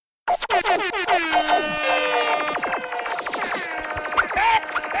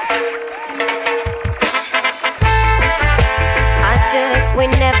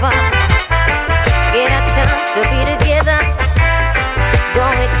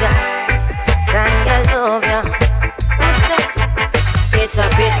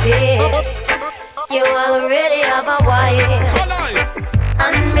already have a wife,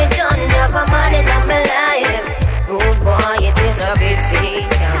 and me don't have a man in my life. Good boy, it is a pity.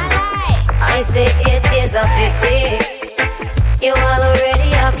 I say it is a pity. You already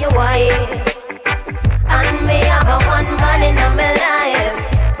have your wife, and me have a one man in my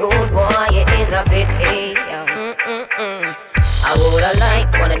life. Good boy, it is a pity. I woulda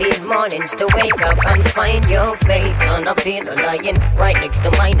liked one of these mornings to wake up and find your face on a pillow lying right next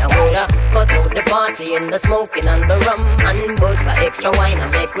to mine. I woulda cut out the party and the smoking and the rum and bust a extra wine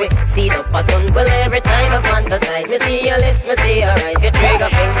and make we see up a sun. Well, every time I fantasize, me see your lips, me see your eyes. Your trigger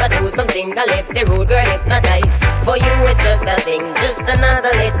finger do something, I left the road girl hypnotized. For you it's just a thing, just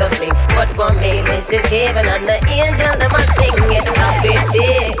another little fling. But for me this is heaven and the angel them a sing. It's a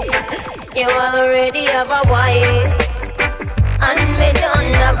pity you already have a wife, and me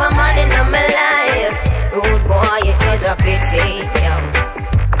don't have a man in my life. Rude boy, it is a pity.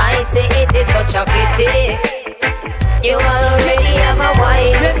 I say it is such a pity. You already have a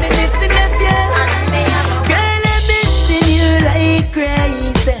wife, reminiscing of you, and me have a girl, I'm missing you like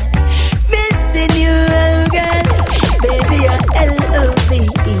crazy. Missing you, oh girl. Baby, you're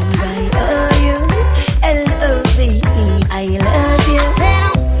L-O-V-E. I owe you. L-O-V-E. I love you.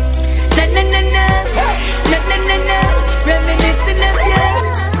 Na na na na. Na na na na. Reminiscing of you.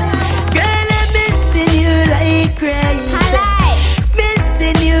 Girl, I'm missing you like crazy.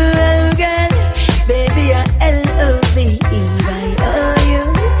 Missing you, oh girl. Baby, you're L-O-V-E. I owe you.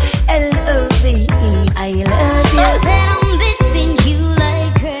 L-O-V-E. I love you. I said I'm missing you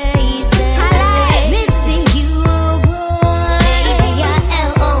like crazy. Missing you, boy. Baby,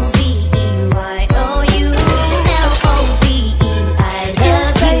 L-O-V-E-Y. Oh, you L-O-V-E.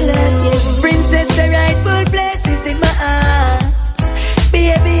 Yes, I love you. Princess, the rightful place is in my arms.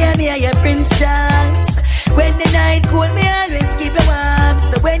 Baby, I'm here, your Prince Charles. When the night cold, me always keep you warm.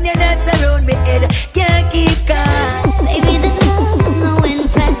 So when you're not around me, head can't keep calm. Baby, this love is no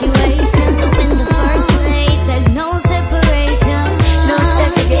infatuation. So in the first place, there's no separation. No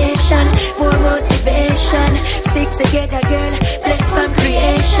segregation, more motivation. Stick together, girl, blessed from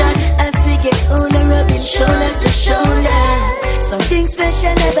creation. As we get older, rubbing shoulder to shoulder. Something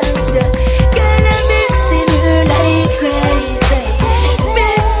special about you. Girl, I'm missing you like crazy.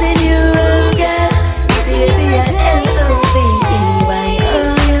 Missing you, oh girl. Baby, you're L-O-V-E-Y.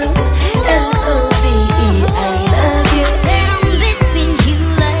 Oh, you L-O-V-E. I love you. I said I'm missing you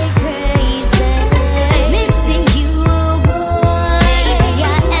like crazy. Missing you, boy. Baby,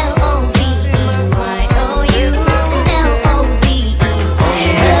 L-O-V-E-Y. Oh, you L-O-V-E.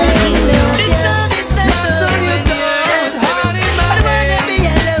 This song is not so good, girl. I don't wanna be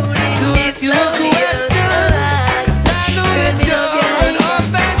alone in this lonely house. Baby, you're an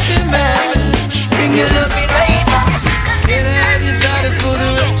old-fashioned man. Bring your love in right back. Can I have you daughter for the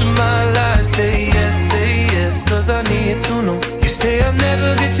rest of my life? Say yes, cause I need to know. You say I'll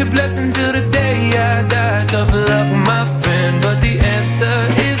never get your blessing till the day I die. Tough luck, my friend, but the answer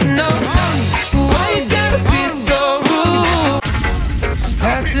is no. Why you gotta be so rude?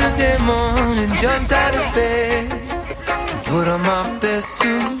 Saturday morning, jumped out of bed and put on my best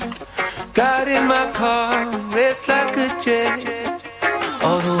suit. Got in my car, raced like a jet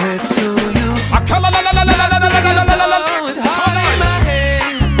all the way to you. With heart in my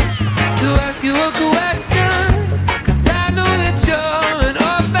hand to ask you a question, cause I know that you're an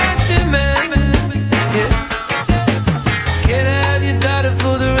old-fashioned man. Yeah. Can I have your daughter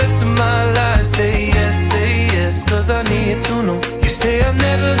for the rest of my life? Say yes, cause I need to know. You say I'll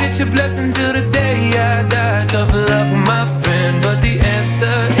never get your blessing till the day I die. Tough luck, my friend, but the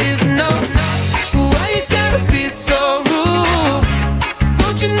answer is no. Why you gotta be so rude?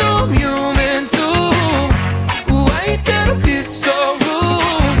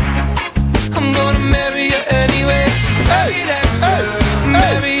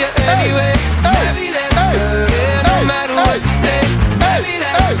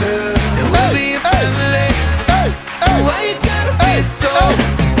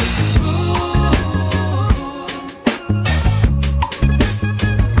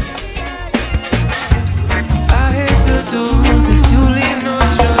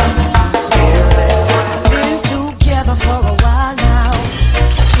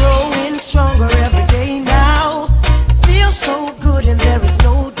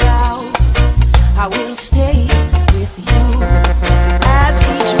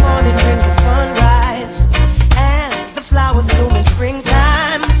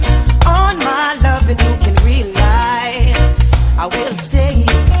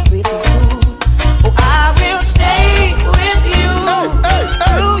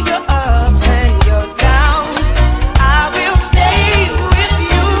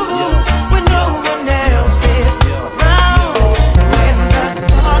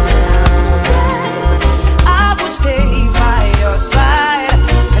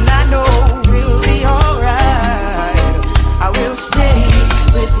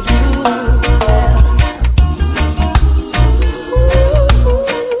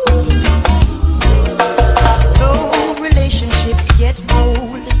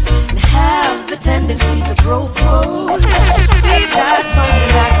 have the tendency to grow cold. We've got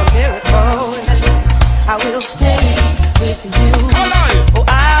something like a miracle. I will stay with you. Oh,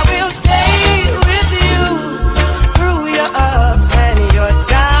 I will stay with you through your ups and your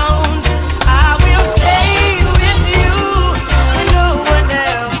downs. I will stay with you when no one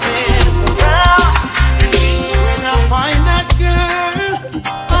else is around. When I find that girl,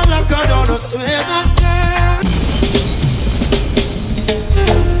 I look out on a swear that girl.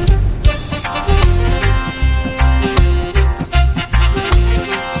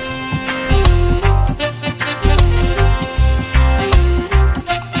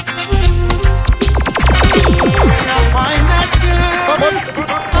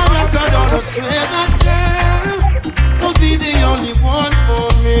 I swear that girl will be the only one for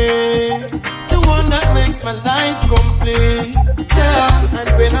me, the one that makes my life complete. Yeah, and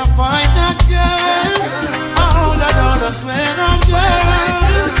when I find that girl, I hold her down. I swear that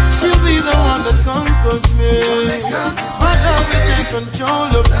girl, she'll be the one that conquers me. My love will take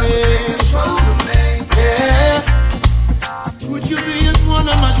control of me. Yeah, would you be at one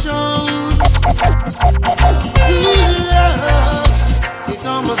of my shows? Yeah. It's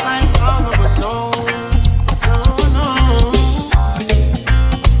almost like all of alone. No.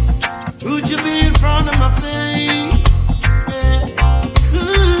 Would you be in front of my face? Yeah.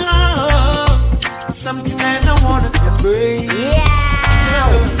 Ooh, love. Something that I wanna embrace. Yeah.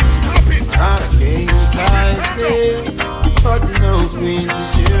 Not a king size bed, but no queen to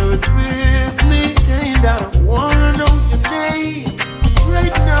share it with me. Saying that I wanna know your name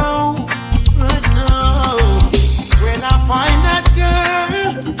right now. When I find that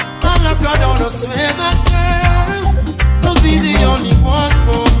girl, I look her down, I swear that girl will be the only one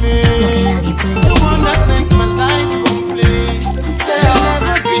for me, the one that makes my life complete. Yeah. I'll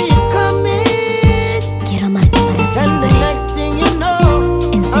never see you coming. Quiero amarte para siempre. And the next thing you know,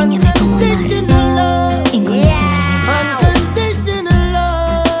 enséñame cómo amar incondicionalmente. Unconditional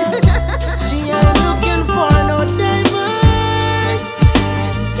love. She ain't looking for no diamonds,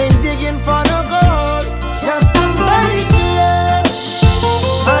 ain't digging for no gold, just somebody to love.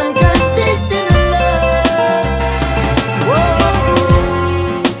 Unconditional love. Whoa.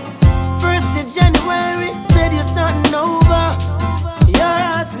 1st of January, said you're starting over. Your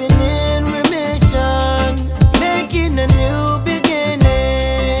heart's been in remission, making a new beginning.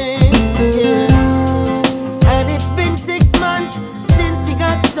 Yeah. And it's been 6 months since you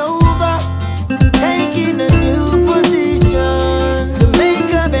got sober, taking a new position to make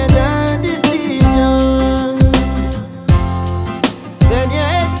a better decision. Then you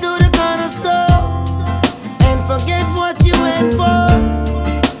head to the corner store and forget what you went for.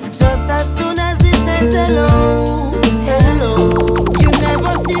 Just as soon as he says hello, hello, you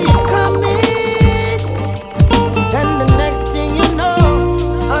never see it coming. Then the next thing you know,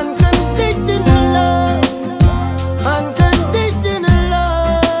 unconditional love, unconditional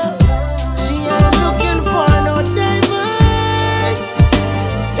love. She ain't looking for no diamonds,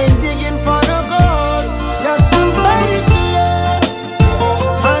 ain't digging for no gold, just somebody to love.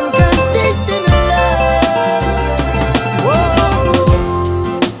 Unconditional love. Whoa.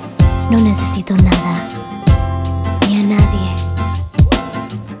 No necesito nada, ni a nadie.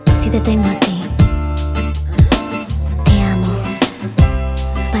 Si te tengo a ti, te amo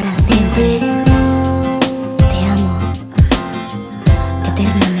para siempre. Te amo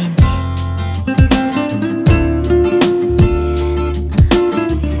eternamente.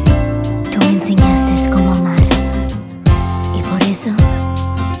 Tú me enseñaste cómo amar y por eso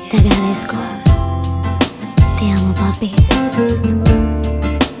te agradezco. Te amo, papi.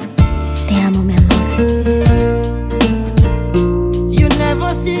 Te amo, mi amor. You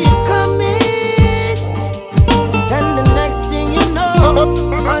never see it coming. Then the next thing you know,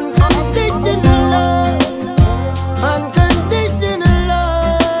 unconditional love, unconditional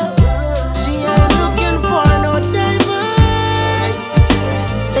love. She ain't looking for no diamonds,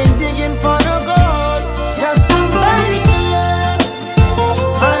 ain't digging for no gold, just somebody to love.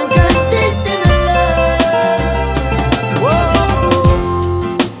 Unconditional love.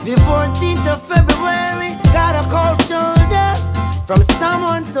 Whoa. The 14th of February, got a cold shoulder from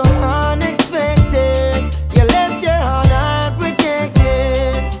someone so unexpected. You left your heart unprotected.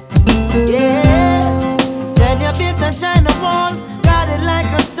 Yeah. Then you built a China wall, got it like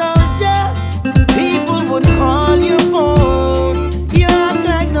a soldier. People would call your phone. You act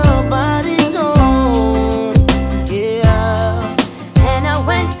like nobody's home. Yeah. And I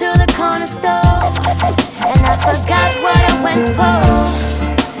went to the corner store, and I forgot what I went for.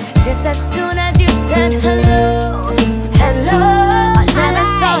 Just as soon as you said hello, hello, I never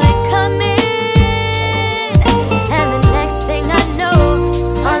saw it coming. And the next thing I know,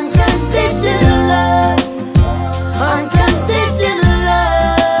 Unconditional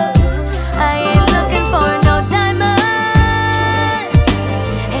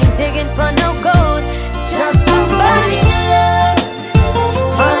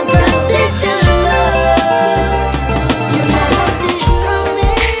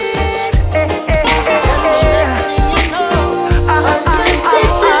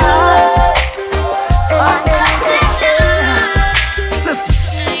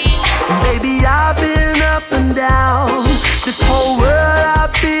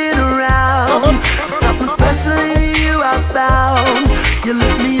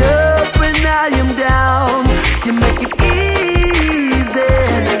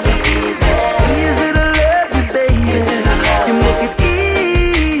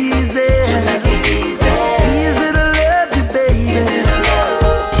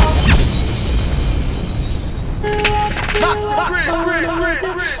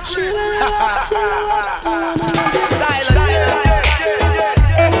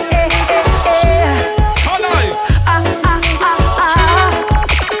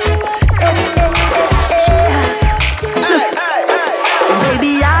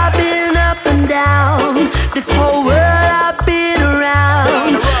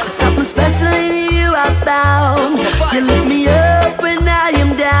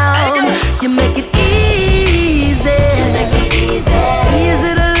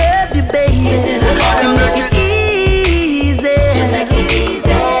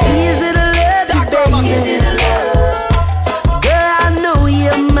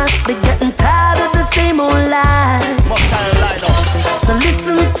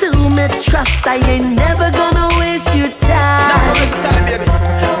trust, I ain't never gonna waste your time. Now waste your time, baby.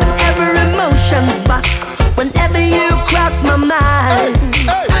 Whenever emotions bust, whenever you cross my mind.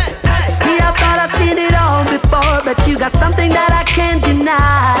 See, I thought I'd seen it all before, but you got something that I can't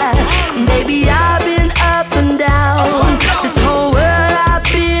deny. Baby, I've been up and down. This whole world I've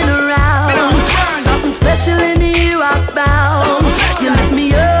been around. Something special in you I found. You lift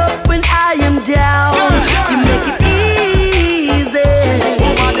me up when I am down. You make it easy.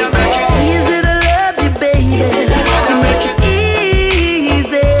 Easy to love you, baby. You make it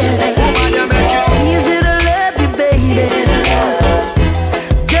easy. Easy to love you, baby.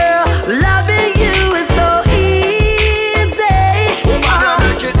 Girl, loving you is so easy.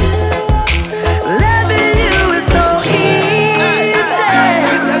 Loving you is so easy.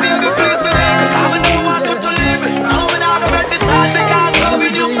 Listen, baby, please believe me. I don't want you to leave me. Now me not gonna make this hard because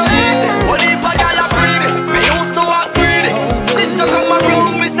loving you so easy. Only if I got a pretty, me used to walk greedy. Since you come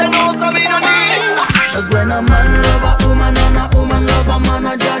around, me say no, so me no need it. 'Cause when a man love a woman and a woman love a man,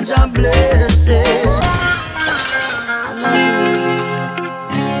 a judge a blessing.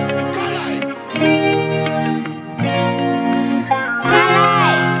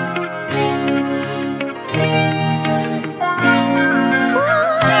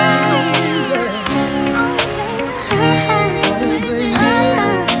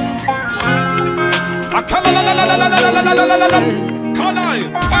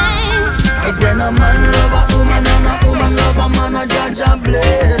 Cause when a man love a woman and a woman love a man, a judge a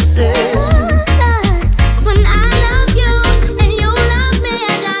blessing. When I love you and you love me,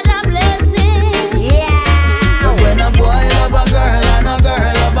 I got a blessing. Cause when a boy love a girl and a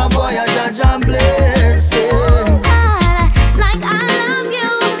girl love a boy, a judge a blessing. Like I love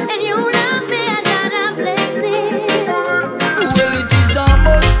you and you love me, I got a blessing. Well, it is a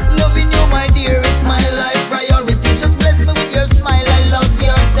must. Loving you, my dear, it's my life priority. Just bless me with your smile, I love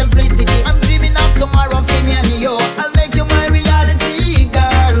your simplicity. I'm dreaming of tomorrow for me and you. I'll make you my reality,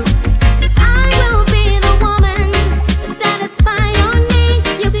 girl. I will be the woman to satisfy your need.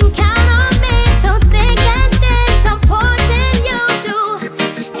 You can count on me. Don't think and think, supporting you do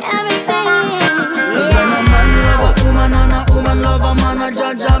everything. Cause when a man love a woman and a woman love a man, a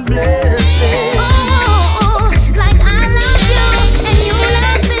judge a blessing. Oh, like I love you and you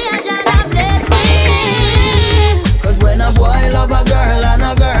love me, I got a blessing. Cause when a boy love a girl and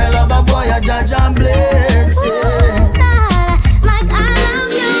a girl love a boy, a judge a blessing. Like I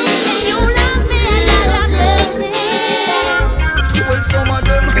love you and you love me, I got a blessing. Well, some of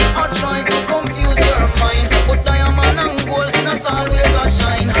them are trying to confuse your mind, but diamond and gold not always a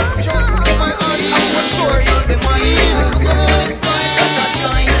shine. Just in my heart, I'm sure you'll be mine. Look up to the sky, that's a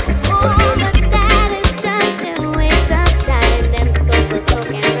sign. Oh, but that is just a waste of time. Them so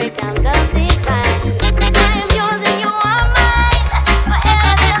can't break down love divine. I am yours and you are mine,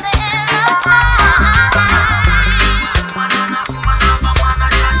 forever till the end of time. Woman and a woman love a man, a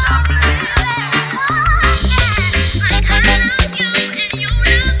judge a blessing. Like I love you and you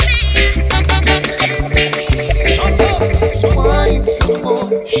love me. Wine some more,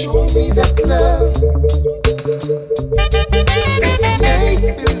 show me that love. Make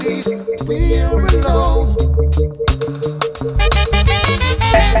believe we're alone.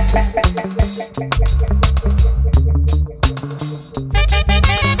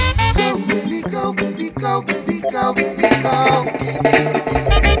 Go, baby, go, baby, go, baby, go, baby, go.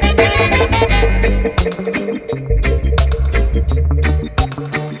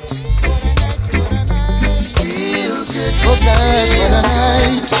 Feel good, oh gosh, what a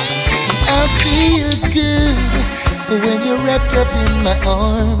night. I feel good when you're wrapped up in my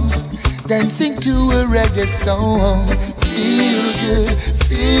arms, dancing to a reggae song. Feel good,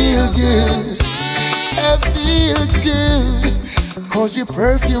 feel good. I feel good, 'cause your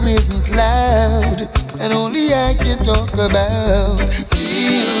perfume isn't loud, and only I can talk about.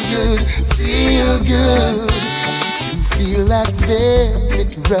 Feel good, feel good. You feel like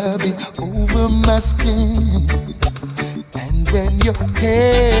velvet rubbing over my skin, and when your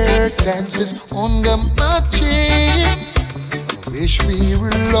hair dances under my chin, I wish we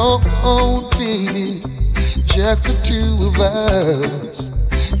were alone, baby, just the two of us.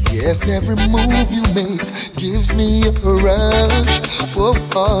 Yes, every move you make gives me a rush. Whoa,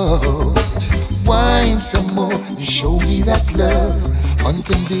 oh. Wine some more and show me that love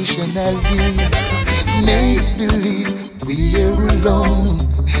unconditionally. Make believe we're alone,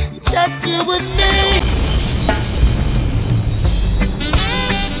 just you and me.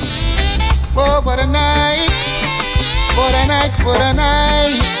 Oh, what a night, what a night, what a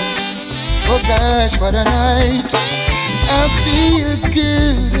night. Oh gosh, what a night. I feel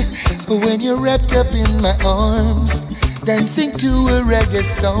good when you're wrapped up in my arms, dancing to a reggae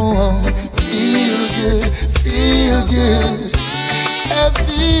song. Feel good, feel good. I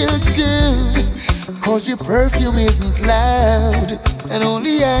feel good, 'cause your perfume isn't loud, and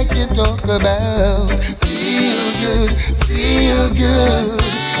only I can talk about. Feel good, feel good.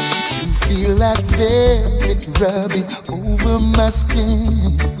 You feel like velvet rubbing over my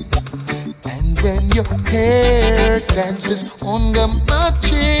skin, and when your hair dances under my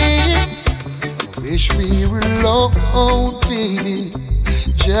chin, I wish we were alone, baby,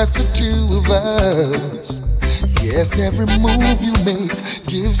 just the two of us. Yes, every move you make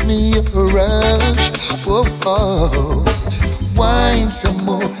gives me a rush. Oh, oh. Wine some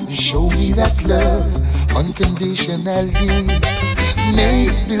more and show me that love unconditionally.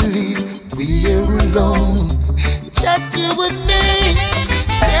 Make believe we're alone, just you and me.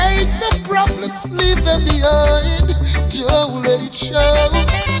 Take the problems, leave them behind. Don't let it show.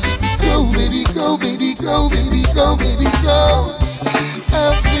 Go, baby, go, baby, go, baby, go, baby, go.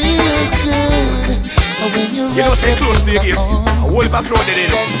 I feel good when you're you know, stay close to your gate. Hold back loaded in.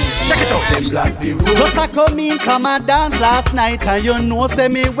 Check it out. Them black the road. Just a come in, come and dance last night, and you know say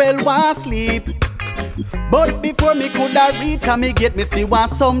me well want sleep. But before me coulda reach and me get me see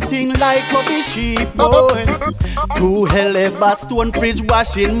want something like a big sheep, boy. 2 hell a stone fridge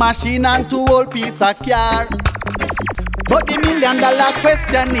washing machine and 2 old piece of car. But the $1 million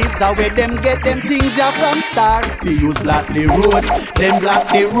question is how where them get them things ya from start. We use block the road, them block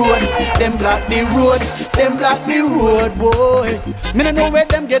the road, them block the road, them block the road, boy. Me no know where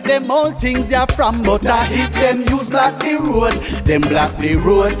them get them all things ya from, but I hit them use block the road, them block the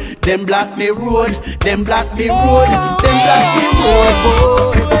road, them block the road, them block the road, them block the road,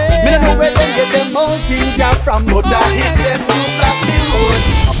 boy. Me no know where them get them all things ya from, but I hit them use block the road.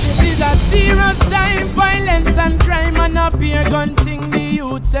 This is a serious time, violence and crime, and up here gun thing the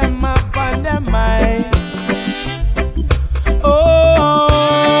youths them up on their mind.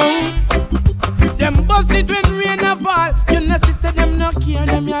 Oh, them bust it when rain a fall. You know see say them no care,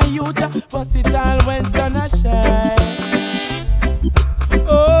 them your youth bust it all when sun a shine.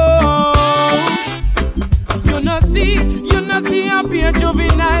 Oh, you know see up here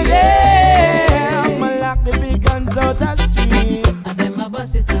juvenile. Yeah, I'ma lock the big guns out the street.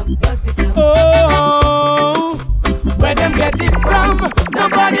 Bust it up, bust it up. Oh, where them get it from?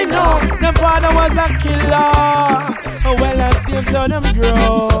 Nobody know. Them father was a killer. Oh, well, I see him to them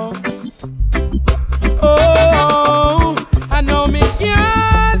grow. Oh, I know me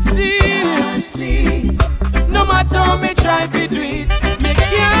can't sleep. No matter how me try to do it, me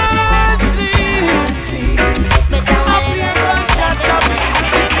can't sleep. I feel run shut up.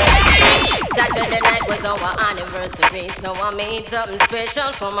 Saturday night was our anniversary, so I made something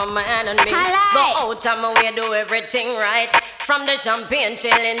special for my man and me. Go out of my way, do everything right. From the champagne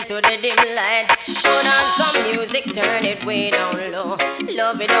chillin' to the dim light. Put on some music, turn it way down low.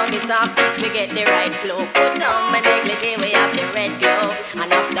 Love it, don't be soft, as we get the right flow. Put on my negligee, we have the red glow.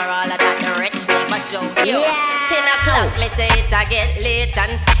 And after all of that, the rich neighbor show. Yo, 10 o'clock, me say it, I get late.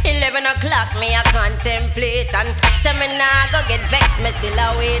 And 11 o'clock, me I contemplate. And seminar, go get vexed, me still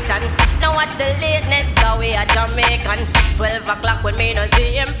a wait. And now watch the lateness, go we a Jamaican. 12 o'clock when me no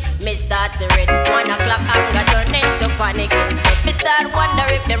see him, me start to read. 1 o'clock, anger turn into panic instead. Me start wonder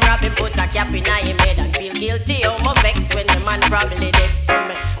if them robbing put a cap in him head and feel guilty. Oh, my vex when the man probably dead. So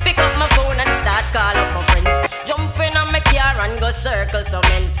me pick up my phone and start call up my friends. Jump in on my car and go circle some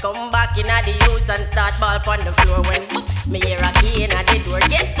ends. Come back in at the house and start ball on the floor. When me hear a key in at the door,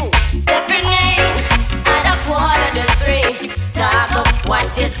 guess who? Stepping in at 2:45. Talk up,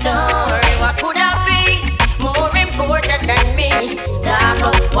 what's your story? What could I be more important than me? Talk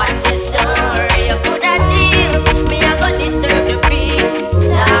up, what's your story? You could have deal, me I go disturb the peace.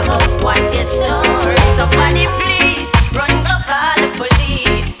 Talk up, what's your story? Somebody please, run go call the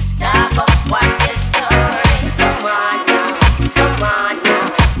police. Talk up, what's your story? Come on now,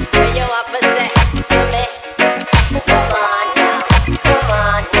 where you have to say to me? Come on now,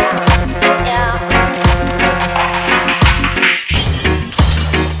 yeah.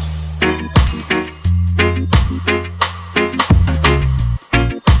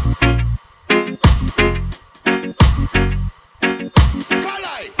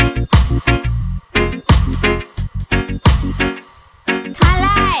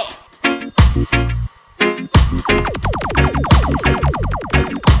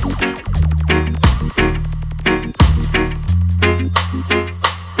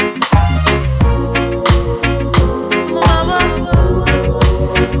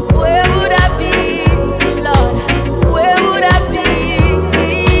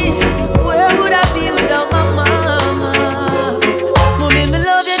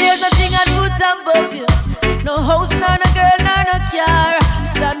 No house, nor no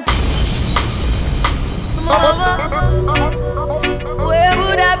mama, where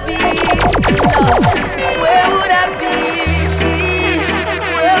would I be? Lord, where would I be?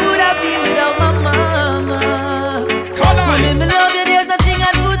 Where would I be without my mama? When me love you, there's nothing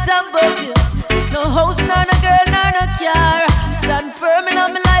I'd put above you. No house, nor no girl, nor no car. Stand firm in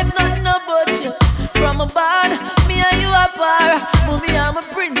my life, nothing about you. From a barn, me and you are par. Mommy, I'm a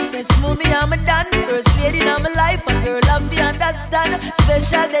princess. Mommy, I'm a dan. First lady in my life, a girl love you understand.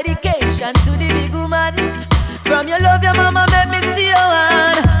 Special dedication to the big woman. From your love, your mama make me see your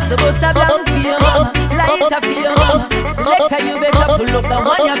hand. So bust a blank for your mama, lighter for your mama. Selector, you better pull up the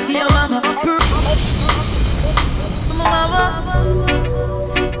one you for your mama. Mama,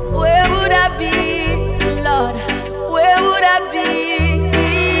 where would I be, Lord? Where would I be?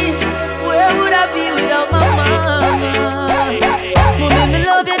 Where would I be without my mama? Mommy, me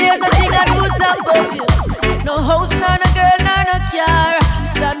love you, there's nothing I'd put above you. No house, nor no girl, nor no car.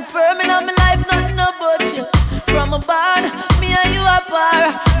 Stand firm in my life, nothing about you. From a barn, me and you are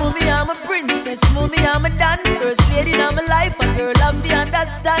par. Mommy, I'm a princess. Mommy, I'm a dan. First lady in my life, a girl love you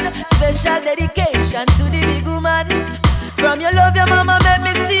understand. Special dedication to the big woman. From your love, your mama make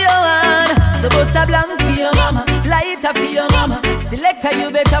me see your hand. So bust a blank for your mama, lighter for your mama. Selector,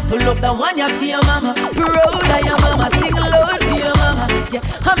 you better pull up the one you for your mama. Proud of your mama, sing loud for your mama. Yeah,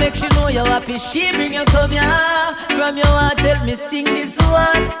 I make sure know you're happy. She bring you come here. From your heart, tell me sing this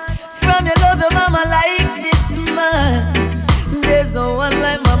one. From your love, your mama like this man. There's no one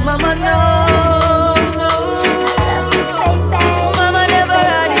like my mama, no, no. Mama never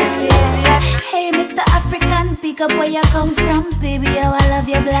had it easy. Hey, Mr. African, pick up where you come from, baby. How I love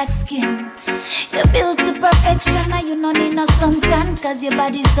your black skin. You're built to perfection, and you don't need no suntan, cause your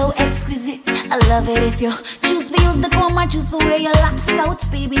body's so exquisite. I love it if you choose to use the comb or choose for wear your locks out,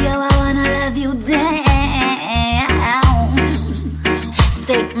 baby. How I wanna love you down.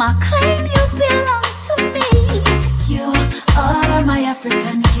 State my claim, you belong to me. You are my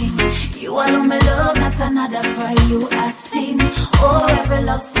African king. You alone my love, not another. For you I sing. Oh, every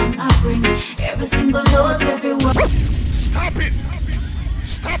love song I bring, every single note, every word. Stop it!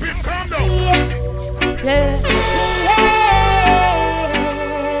 Stop it! Calm down! Yeah.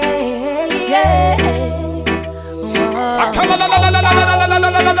 Yeah.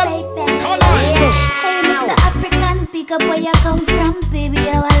 Hey, Mr. African, pick up where you come from, baby.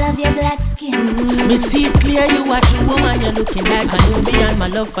 How I love your black skin. Me see it clear, you a true woman. You're looking like a newbie, and my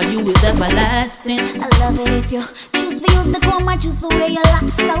love for you is everlasting. I love it if you choose to use the comb or choose for wear your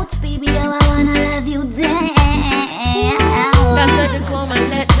locks out, baby. How I wanna love you down. That's why you come and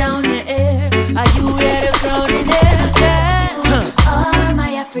let down your hair. Are you wear the crown in there? You are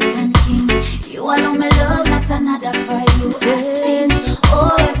my African king. You alone my love, not another. For you I sing.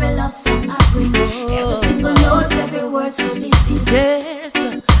 Oh, every love song I bring, every single note, every word, so listen. Yes,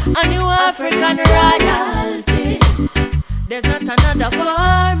 and you African royalty. There's not another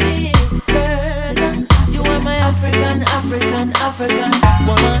for me, girl. You are my African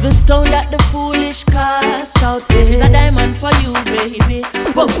woman. The stone that the foolish cast out is a diamond for you, baby.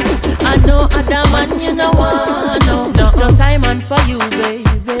 Whoa. I know other man you know want, no. Just diamond for you, baby.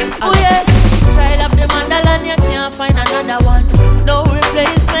 Oh yeah, child of the motherland, you can't find another one. No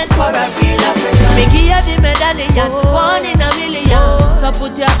replacement for a real African. Me give you the medallion, 1 in a million. So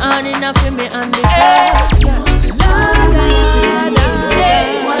put your hand in a for me and the chest.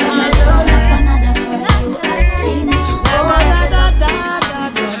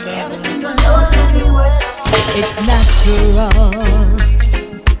 It's natural,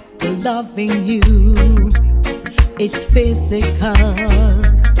 loving you. It's physical,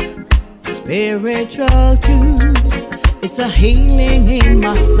 spiritual too. It's a healing in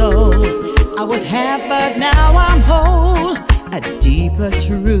my soul. I was half, but now I'm whole. A deeper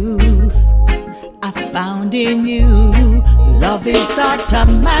truth I found in you. Love is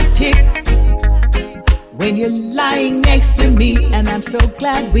automatic when you're lying next to me, and I'm so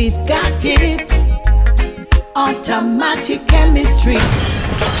glad we've got it. Automatic chemistry.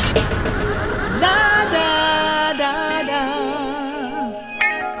 La da da da.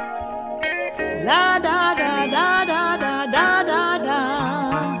 La da da da da da da da da.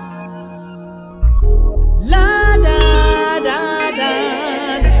 La da da da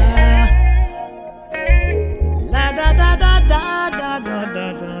da. La da da da da da da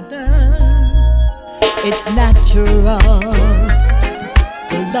da da. It's natural,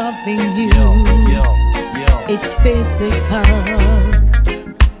 loving you. It's physical,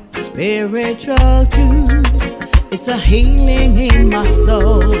 spiritual too. It's a healing in my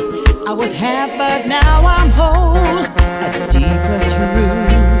soul. I was half, but now I'm whole. A deeper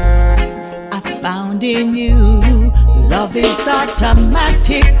truth I found in you. Love is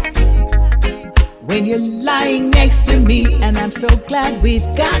automatic when you're lying next to me, and I'm so glad we've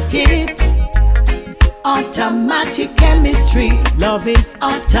got it. Automatic chemistry, love is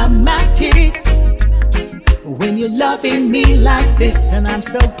automatic. When you're loving me like this, and I'm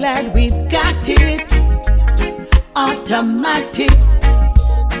so glad we've got it. Automatic.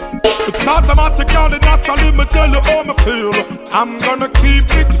 It's automatic, and it naturally me tell you how me feel. I'm gonna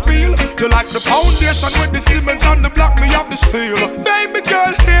keep it real. You like the foundation with the cement and the block, me have the steel. Baby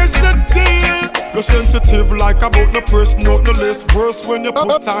girl, here's the deal. You're sensitive like about the press, not the list. Worse when you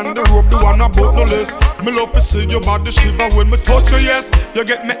put on the rope, the one about the list. Me love to see your body shiver when me touch you, yes. You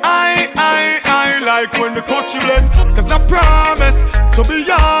get me I like when the touch you bless. Cause I promise to be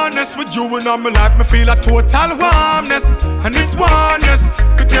honest with you, and on my life me feel a total warmness. And it's oneness.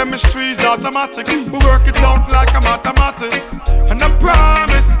 The chemistry's automatic. We work it out like a mathematics. And I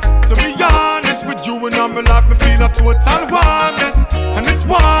promise to be honest with you, and on my life me feel a total warmness. And it's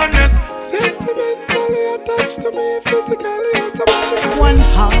oneness. Sentimentally attached to me, physically automatic. One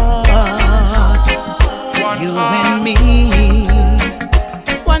heart, you and me.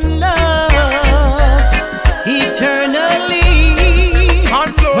 One love, eternally.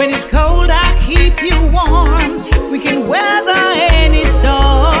 When it's cold, I keep you warm. We can weather any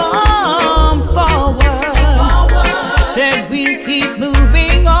storm forward. Said we'll keep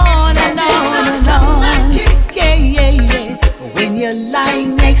moving on and on and on. Yeah, yeah, yeah. When you're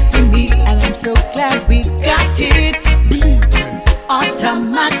lying next to me, and I'm so glad we got it.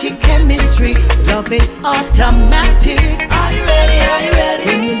 Automatic chemistry, love is automatic. Are you ready? Are you ready?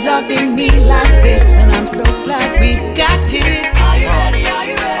 When you're loving me like this, and I'm so glad we got it. Are you ready? Are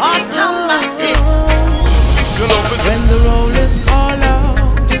you ready? Automatic. When the roll is all out,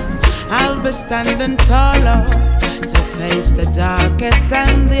 I'll be standing taller to face the darkest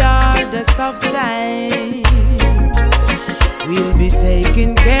and the hardest of times. We'll be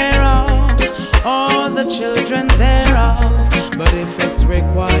taking care of all the children thereof. But if it's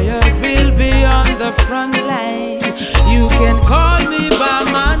required, we'll be on the front line. You can call me by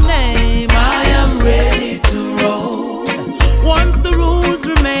my name, I am ready to roll. Once the rules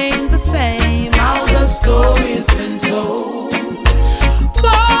remain the same, how the story's been told.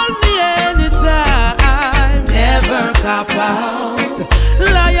 Call me anytime, never cop out.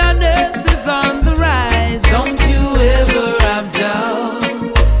 Lioness is on the rise, don't you ever have doubt.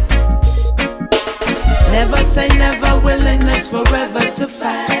 Never say never, willingness forever to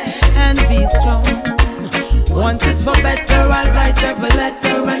fight and be strong. Once it's for better, I'll write every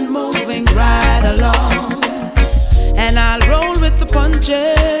letter and moving right along. And I'll roll with the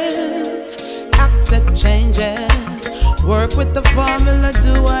punches, accept changes, work with the formula,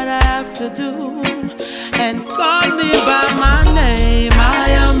 do what I have to do. And call me by my name, I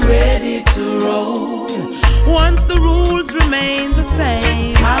am ready to roll. Once the rules remain the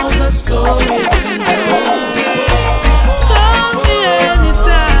same, how the story's been told. Call me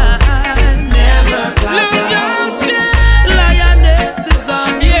anytime, never clock out. Lioness is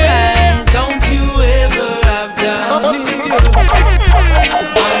on the rise, don't you ever have done. I'm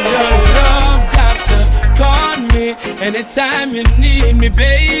your love doctor, call me anytime you need me,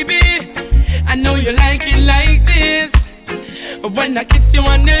 baby. I know you like it like this. When I kiss you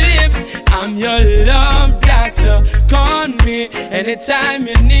on the lips, I'm your love doctor. Call me anytime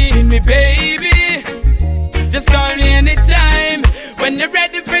you need me, baby. Just call me anytime when you're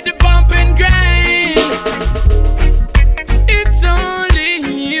ready for the bump and grind. It's only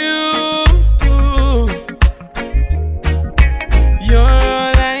you. You're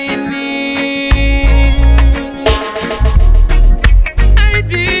all I need. I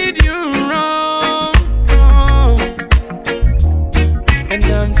did you wrong, and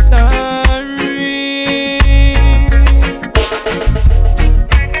I'm sorry.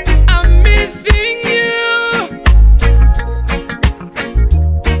 I'm missing you.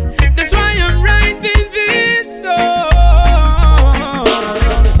 That's why I'm writing this song.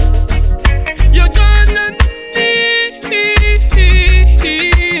 You're gonna need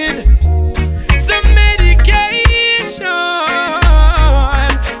some medication,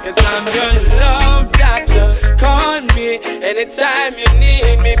 'cause I'm your love doctor. Call me anytime you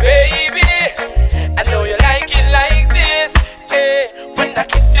need me, baby. I know you like it like this. When I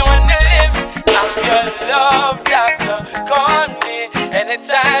kiss you on the lips, I'm your love doctor. Call me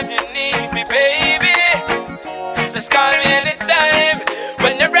anytime you need me, baby. Just call me anytime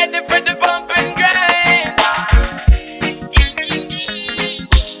when you're ready for the bump and grind.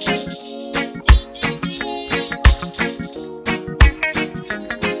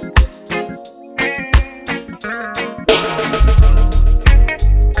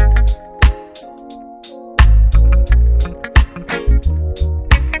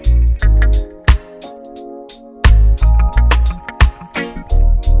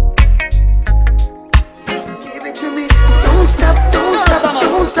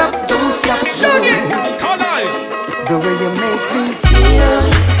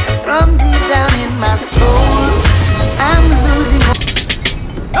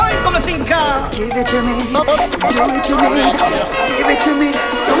 what you need. Give it to me.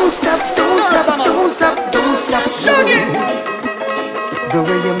 Don't stop, don't stop, don't stop, don't stop. The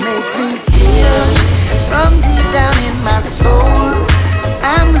way you make me feel from deep down in my soul,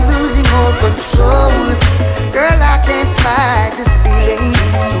 I'm losing all control. Girl, I can't fight this feeling.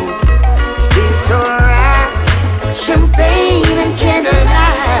 It feels so right. Champagne and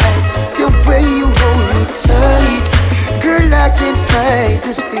candlelight, the way you hold me tight. Girl, I can't fight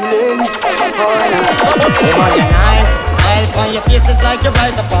this feeling. Woman, you're nice. Smile on your face is like you're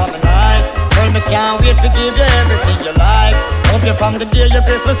right upon my life. Girl, me can't wait to give you everything you like. Hope you from the day you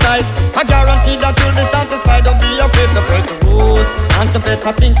kiss my sight. I guarantee that you'll be satisfied. Don't be afraid to break the rules and to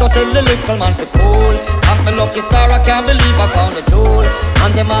better things, so tell the little man to cool. I'm my lucky star, I can't believe I found a tool.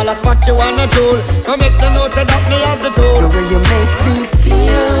 And them all ask what you wanna do, so make them know say that me have the tool. The way you make me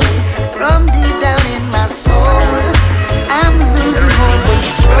feel from deep down in my soul, I'm losing all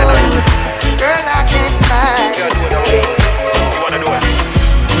control. Girl, I can't fight this feeling.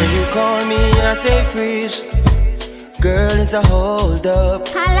 When you call me, I say freeze. Girl, it's a hold up.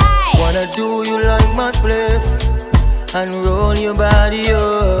 Wanna do you like my spliff and roll your body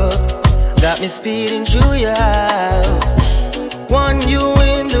up. Got me speeding through your house. Want you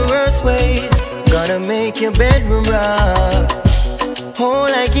in the worst way. Gonna make your bedroom rock. Oh,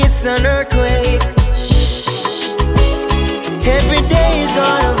 like it's an earthquake. Every day is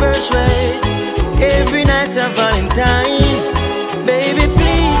our anniversary. Every night's a Valentine. Baby,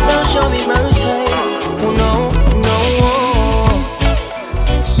 please don't show me mercy. Oh no, no.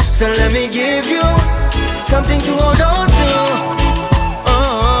 So let me give you something to hold on to.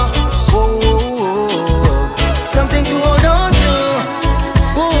 Something to hold on to.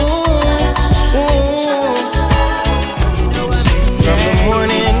 From the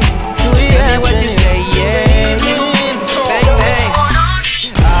morning to the afternoon. What you say, yeah. Bang, bang.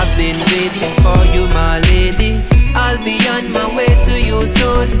 I've been waiting for you, my lady. I'll be on my way to you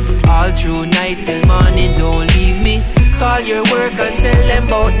soon. All through night till morning, don't leave me. Call your work and tell them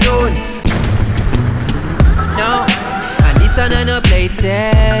about noon. No, and this one I no play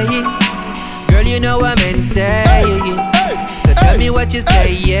tag. Girl, you know I'm entitled. So tell me what you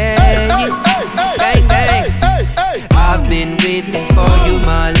say, yeah. Bang, bang. I've been waiting for you,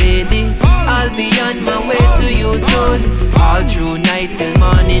 my lady. I'll be on my way to you soon. All through night till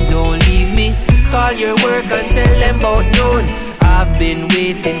morning, don't leave me. Call your work and tell them about noon. I've been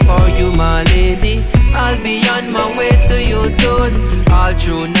waiting for you, my lady. I'll be on my way to you soon. All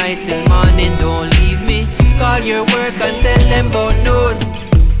through night till morning, don't leave me. Call your work and tell them about noon.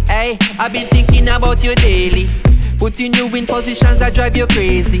 Hey, I've been thinking about you daily. Putting you in positions that drive you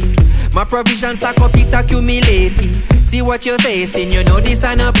crazy. My provisions stack up, it accumulating. See what you're facing, you know this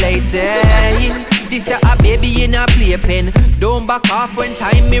ain't a playtime. This a baby in a playpen. Don't back off when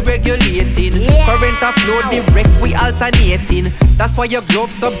time me regulating. Current a flow direct, we alternating. That's why your globe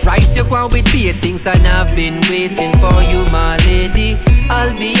so bright, you go on with beatings. And I've been waiting for you, my lady.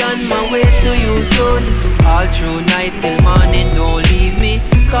 I'll be on my way to you soon. All through night till morning, don't leave me.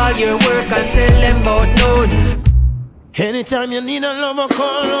 Call your work and tell them about noon. Anytime you need a lover,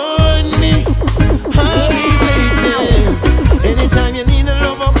 call on me. I'll be waiting. Anytime you need a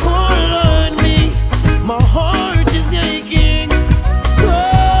lover, call on me. My heart is aching.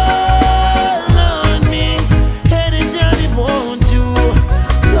 Call on me. Anytime you want to.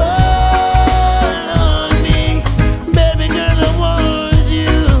 Call on me. Baby girl, I want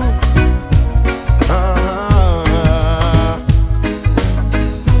you.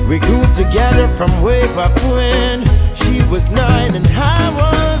 We grew together from way back when. She was 9 and I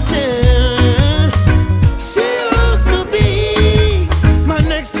was 10. She used to be my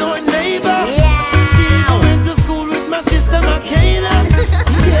next door neighbor. She even went to school with my sister Makeda.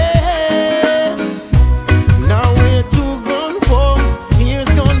 Yeah. Now we're two grown folks. Years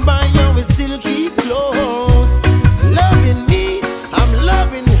gone by and we still keep close. Loving me, I'm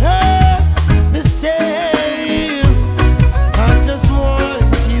loving her the same. I just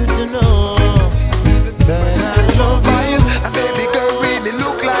want you to know that I love you. Baby girl really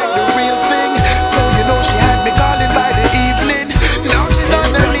look like the real thing. So you know she had me calling by the evening. Now she's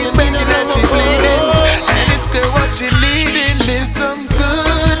on her knees begging and she bleeding. And it's clear what she needing is some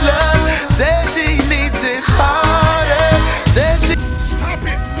good love. Say she needs it harder. Say she stop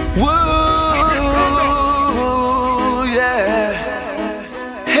it. Whoa, yeah.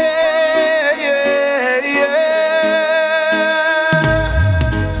 Hey, yeah, yeah.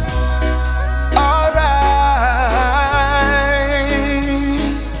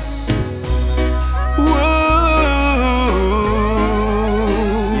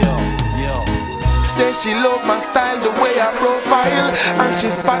 Alright. Say she love my style, the way I profile. And she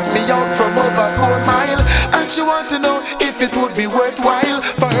spot me out from over 4 miles. And she want to know if it would be worthwhile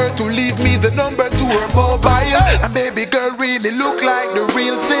for her to leave me the number to her mobile. And baby girl really look like the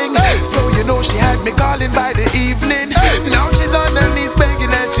real thing. So you know she had me calling by the evening. Now she's on her knees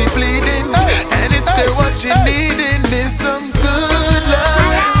begging and she pleading. And it's still what she needing is some good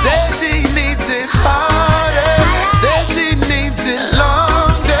love. Say she needs it harder. Say she needs it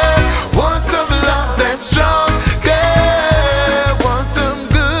longer. Want some love that's stronger. Want some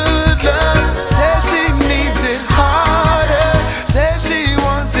good love. Say she needs it harder. Say she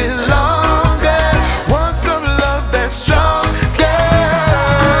wants it longer. Want some love that's stronger.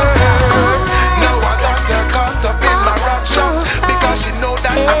 Now I got her caught up in my rock shop because she know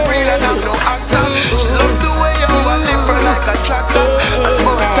that I'm real and I'm no actor. She love the way how I live her like a tractor. And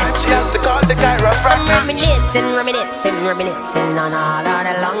more time she has to call the chiropractor. Reminiscing on all of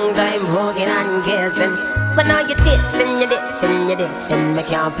the long time hugging and kissing. But now you dissing. Me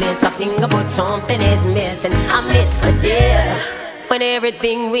can't place a finger but something is missing. I miss a dear when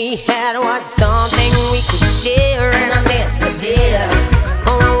everything we had was something we could share. And I miss a dear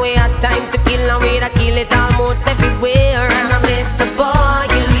when we had time to kill and we'd kill it almost everywhere. And I miss the boy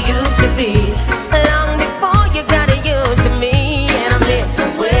you used to be long before you got used to me. And I miss the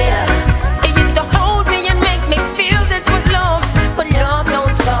way it used to hold me and make me feel this was love. But love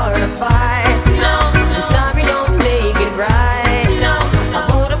don't start a fight. No, I'm sorry, don't make it right. No, I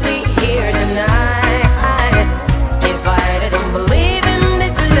wouldn't be here tonight if I didn't believe in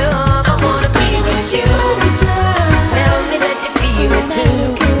this love. I wanna be with you. Tell me that you feel it too.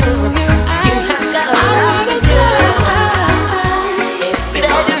 You have got a lot to do. If you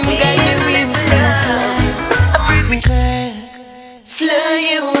don't get wings down, I'm with me. Fly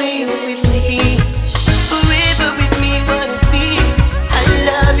away with me, forever with me, wanna be. I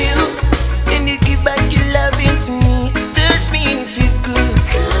love you, and you give back your loving to me. Touch me if you could,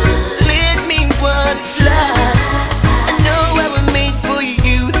 let me wanna fly. I know I was made for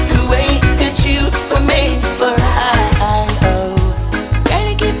you, the way that you were made for I. Oh,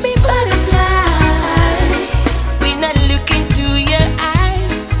 gotta give me butterflies when I look into your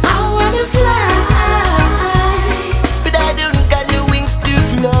eyes. I wanna fly, but I don't got no wings to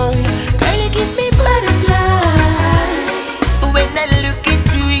fly. Girl, you give me butterflies when I look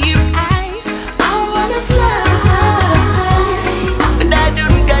into your eyes. I wanna fly, but I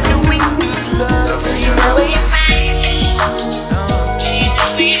don't got no wings to fly. So you know where you find me? Do you know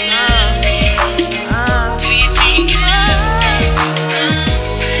we love me? Do you think you understand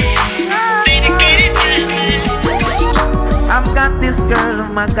something? Dedicated to I've got this girl,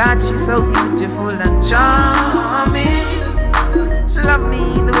 oh my God, she's so beautiful and charming. She love me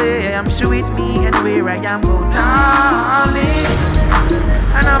the way I am, she with me anywhere I am, oh darling.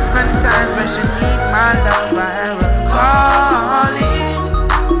 And oftentimes when she need my love, I will calling.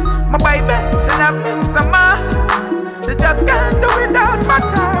 My baby, she love me so much, she just can't do without my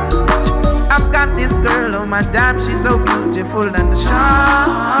touch. I've got this girl, oh my damn, she's so beautiful and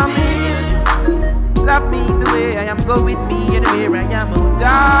charming. Love me the way I am, go with me anywhere I am, oh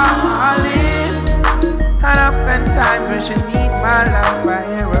darling. And oftentimes when she need my love, I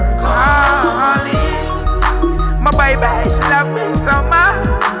hear her calling. My baby, she love me so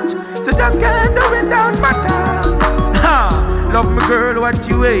much, so just can't do without my touch. Love me girl, what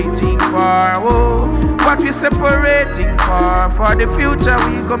you waiting for? Oh, what we separating for? For the future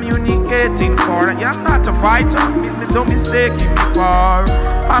we communicating for. You're not a fighter, don't mistake me for.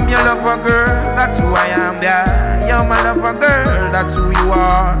 I'm your lover girl, that's who I am, yeah. You're my lover girl, that's who you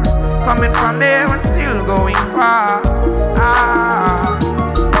are. Coming from there and still going far.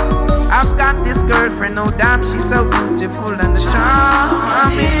 I've got this girlfriend, oh damn, she's so beautiful and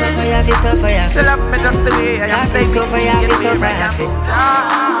charming. She love me just the way I am, stay with me anywhere I am,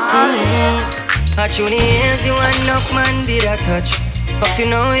 darling. I truly hands you enough man did I touch. But you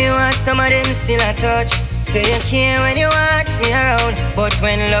know you want some of them still a touch. Say you care when you want me around, but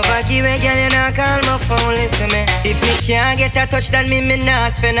when love I give a girl you not call my phone. Listen me, if me can't get a touch then me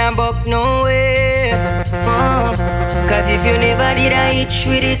not spend a buck no way. Cause if you never did a itch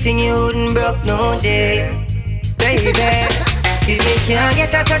with it thing you wouldn't broke no day. Baby, if me can't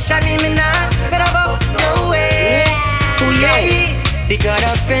get a touch then me not spend a buck no way. Oh yeah, because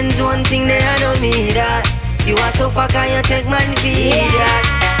of friends one thing they know me that you are so fuck and you take man feed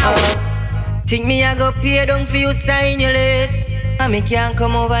that. Think me I go pay down for you sign your list, and me can't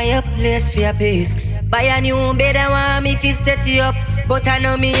come over your place for your peace. Buy a new bed I want me fi set you up, but I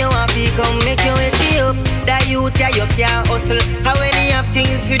know me you want fi come make you wet up. That youth ya you can't hustle, how when you have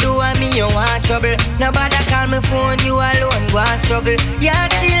things to do and me you want trouble. Nobody call me phone, you alone go and struggle. You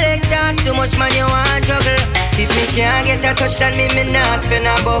select too much man you want juggle. If me can't get a touch then me not spend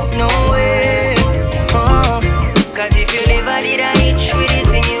a buck no way. Cause if you never did a itch with it,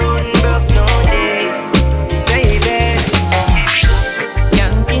 then you wouldn't broke no day, baby.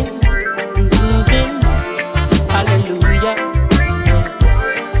 Skanking, grooving, hallelujah.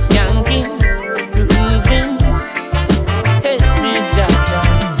 Skanking, grooving, hey, me Jaja,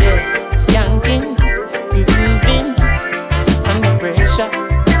 yeah. Skanking, grooving, under pressure,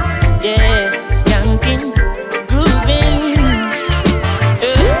 yeah. Skanking, grooving,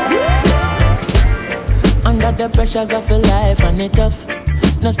 under the pressures of a life and it tough.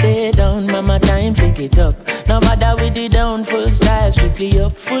 No stay down, mama, time pick it up. No bother with the down, full style, strictly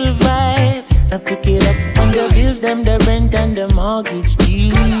up, full vibes. Now pick it up on the bills, them the rent and the mortgage due.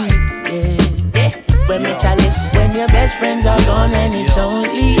 Yeah. When me chalice, when your best friends are gone and it's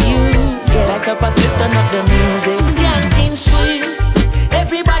only you. Yeah, like a pass, turn up the music. Skanking sweet,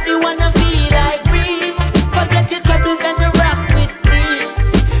 everybody wanna feel like free. Forget your troubles and you rock with me.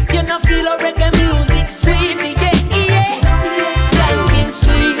 You know feel a reggae music sweet, yeah. Skanking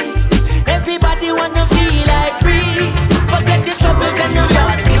sweet, everybody wanna feel like free. Forget your troubles and you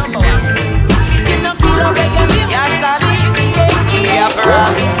rock with me. You know feel a reggae music sweet, yeah.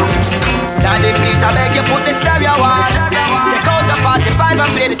 Daddy, please, I beg you, put the stereo on. Take out the 45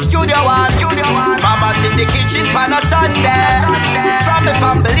 and play the studio one. Mama's in the kitchen on a Sunday. From the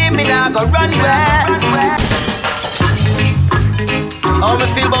family, me now go run where. How me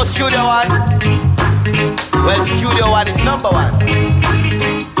feel about studio one? Well, studio one is number one.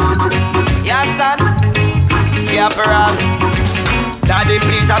 Yeah, son. Scaperons. Daddy,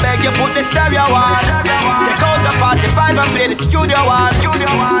 please, I beg you, put the stereo on. Take out the 45 and play the studio one.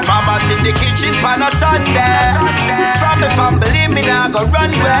 Mama's in the kitchen on a Sunday. From the family, me now go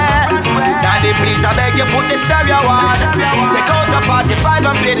run where. Daddy, please, I beg you, put the stereo on. Take out the 45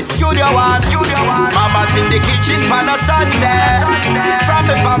 and play the studio one. Mama's in the kitchen on a Sunday. From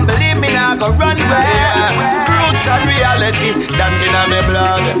the family, me now go run where. Roots and reality, that in my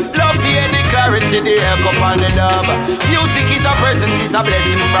blood. Love for the clarity, the echo on the dub. Music is a present, is a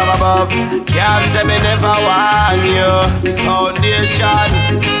blessing from above. Can't say me never want you. Foundation,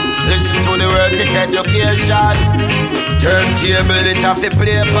 listen to the words, it's education. Turntable, it have to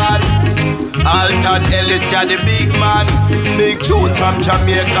play pan. Alton Ellis, you're the big man. Big tunes from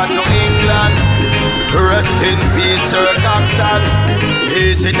Jamaica to England. Rest in peace, Sir Coxon.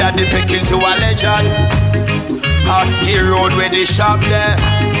 Easy Daddy Pickens, you a legend. Husky Road where they shop there.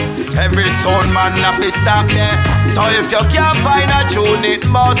 Every sound man have to stop there. So if you can't find a tune, it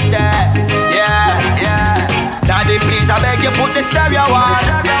must there. Yeah. Daddy, please, I beg you, put the stereo on.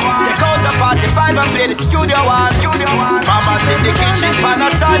 Take out the 45 and play the studio one. Mama's in the kitchen on a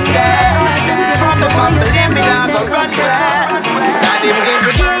Sunday. From the family, me now go run there. Daddy, please,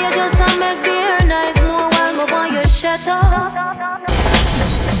 you just make the air nice more while me want you shut up.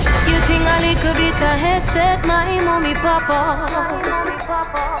 You think a little bit of headset, my mommy papa.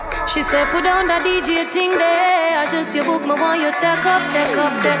 She said put down the DJ thing there. I just you book me want you take up.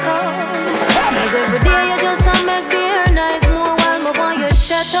 Cause every day you just make the air nice more while me want you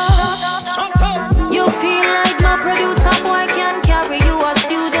shut up. You feel like no producer boy can carry you a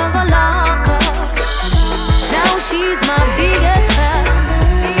studio go lock up. Now she's my biggest fan.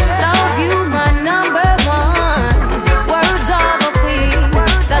 Love you my number one. Words of a queen.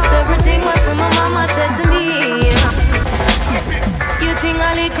 That's everything what my mama said to me. You think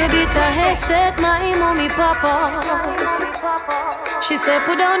a little bit of headset, my mommy papa. She said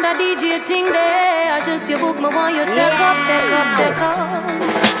put down the DJ thing there. I just you book me want you take up.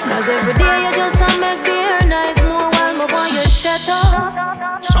 Cause every day you just make the air nice more while me want you shut up.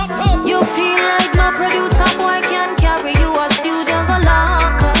 You feel like no producer boy can carry you a studio go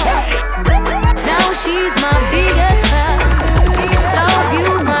lock up. Now she's my biggest fan. Love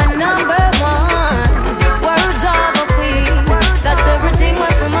you my number one. Words of a queen. That's everything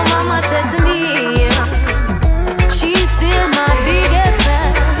what my mama said to me. She's still my biggest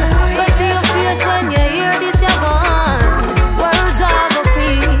fan. Cause see your face when you hear this you want. Words of a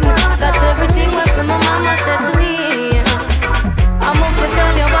queen. That's everything what my mama said to me. I'm off to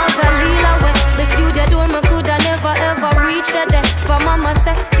tell you about a Lila way. The studio door me coulda never ever reach there. For mama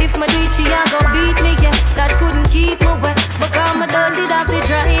say if my do it she a go beat me, yeah. That couldn't keep me wet. Because my done did have to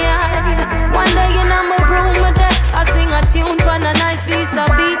dry eye. One day in my room there, I sing a tune on a nice piece of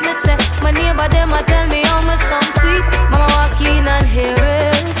beat. Me say my neighbor them a tell me how my song sweet. Mama walk in and hear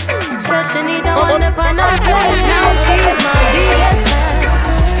it. Said she need a one upon her play. Now she's my biggest fan.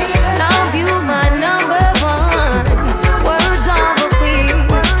 Love you my number one. Words of a queen.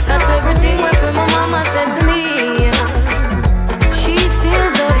 That's everything what my mama said to me. She's still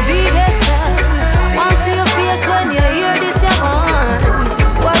the biggest fan. Want see your face when you hear this you want.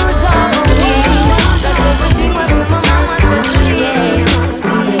 Words of a queen.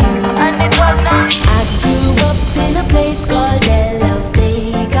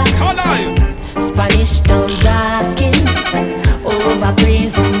 a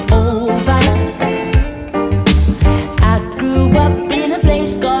grazing oval. I grew up in a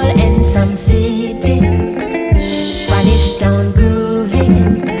place called Ensom City, Spanish Town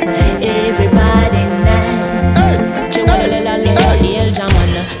grooving, everybody nice.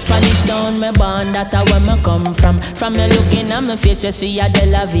 Spanish Town, me born, that's where me come from. From me looking at my face, you see a De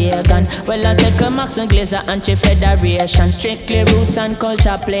La Vegan. Well, I say Max and Glazer Anti-Federation. Strictly roots and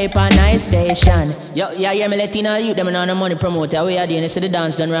culture play pa nice station. Yo, yeah, me Latino youth, them on the money promoter. We are doing this, so the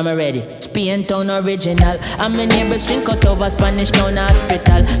dance done, I'm ready. Spain Town original. And my neighbors drink out over Spanish Town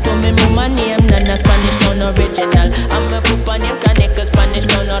hospital. To me mama name, Nana Spanish Town original. And my papa name Kaneka Spanish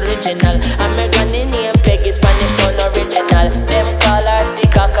Town original. And my granny name Peggy Spanish Town original. Them call her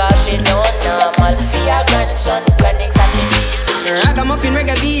sticker cause she don't normal. Fear grandson, Kaneka Ragamuffin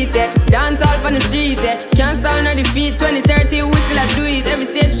reggae beat, dance all on the street, can't stall nor defeat. 2030 we still a do it, every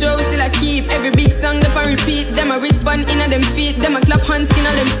stage show we still a keep. Every big song them a repeat, them a respond in a them feet, them a clap hands skin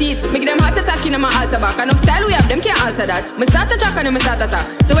on them teeth. Make them heart attack in a my altar back. Enough style we have, them can't alter that. Me start a track and them start attack.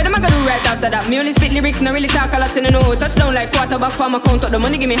 So what them a gonna do right after that? Me only spit lyrics, not really talk a lot in the know. Touchdown like quarterback for my count up the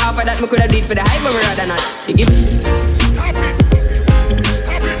money, give me half of that. Me coulda do it for the hype, but me rather not. You give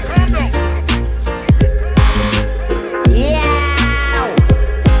Stop it, calm down. Yeah.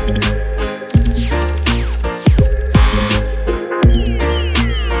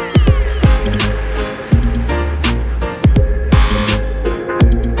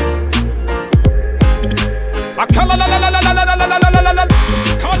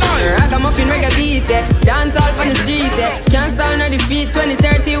 Ragamuffin reggae beat, dance all on the street, can't stall nor defeat.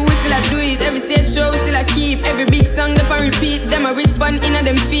 2030 we still a do it, every stage show we still a keep. Every big song them a repeat, them a respond in a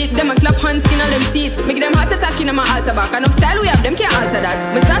them feet, them a clap hands skin on them teeth. Make them heart attack in a my altar back. Enough style we have, them can't alter that.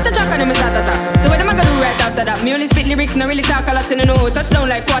 Me start a track and them start attack. So what them a gonna do right after that? Me only spit lyrics, not really talk a lot in the know. Touchdown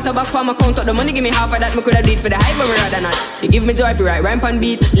like quarterback for my count up the money, give me half of that. Me coulda do it for the hype, but me rather not. You give me joy if you write rhyme pan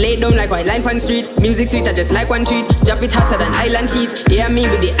beat, lay down like white line pan street. Music sweet, I just like one treat. Drop it hotter than island heat. Yeah, me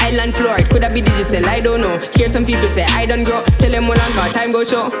with the island floor. It coulda be digital, I don't know. Hear some people say I don't grow. Tell them all on cause time go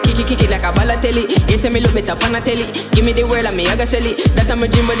show. Kick it like a ballatelli. You say me look better pan a telly. Give me the world and me I got shelly. That I'm a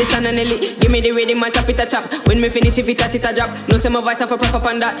dream but the sun and Nelly. Give me the rhythm and chop it a chop. When me finish if it a drop. No say my voice have a proper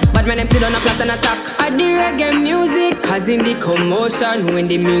on that. But my name sit on a flat and attack. I the reggae music cause in the commotion. When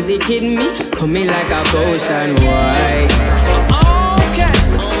the music hit me, coming like a potion. Why?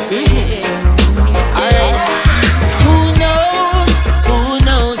 Okay. Alright. Who knows?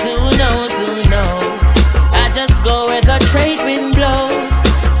 I just go where the trade wind blows,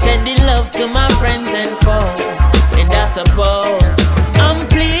 sending love to my friends and foes. And I suppose I'm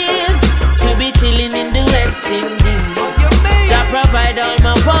pleased to be chilling in the West Indies. Jah provide all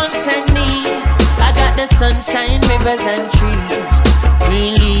my wants and needs. I got the sunshine, rivers and trees.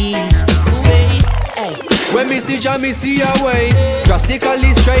 Release, wait, hey. When me see Jah, me see a way.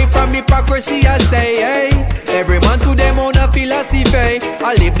 Drastically straight from hypocrisy, I say, hey. Every man to them own a philosophy.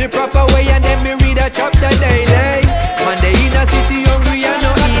 I live the proper way and then me read a chapter daily. Man, they in a city hungry and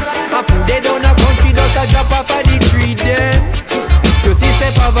no eat. And food they down a country, just a drop off of the tree then. You see,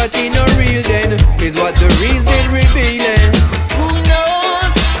 say poverty no real then, is what the reason revealing. Who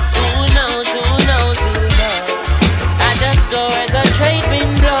knows? I just go where the trade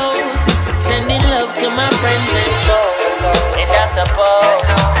wind blows, sending love to my friends and foes. And I suppose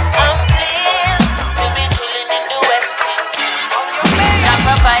I'm pleased to be chilling in the West Indies. I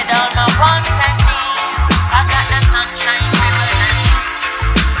provide all my wants and needs. I got the sunshine, rivers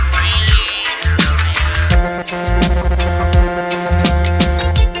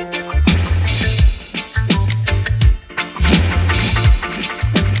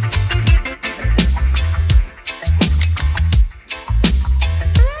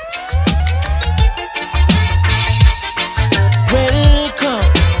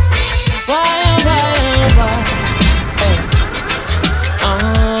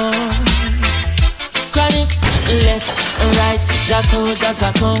soldiers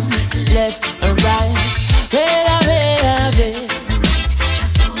are come, left and right. Wait.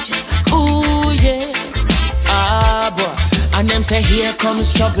 Ooh, yeah. Ah, boy. And them say, here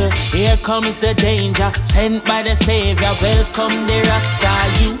comes trouble, here comes the danger. Sent by the Savior, welcome the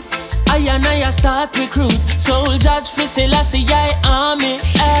Rasta youths. I start recruit soldiers for Selassie army.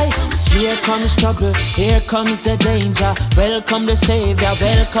 Ay. Here comes trouble, here comes the danger. Welcome the Savior,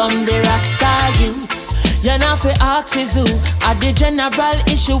 welcome the Rasta youths. You're not for axes who are the general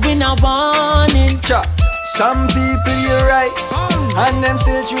issue in a warning. Some people you're right, and them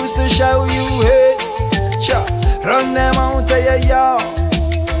still choose to show you hate. Run them out of your yard.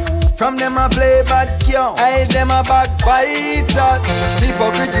 From them I play bad young, I them a backbiters.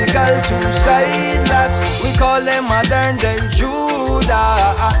 Hypocritical to sideless. We call them modern day Judas.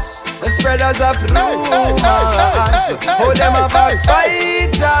 Spreaders of rumors. Oh, them a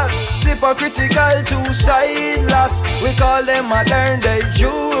backbiters, hypocritical, two-sideless. We call them modern day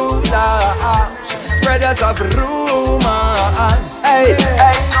Judas. Spreaders of rumors. Hey,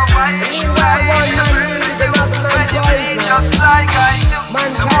 hey, so why you just like I do?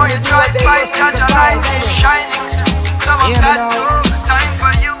 The more you try to fight, catch a light shining through. Some of that time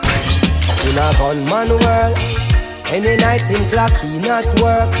for you. In a gunman world, any night in clock he not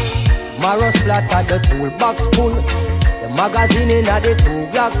work. Marrow splatter, the toolbox full. The magazine in the 2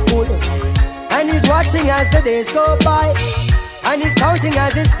 block full. And he's watching as the days go by. And he's counting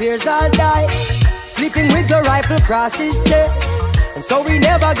as his peers all die. Sleeping with the rifle across his chest. And so he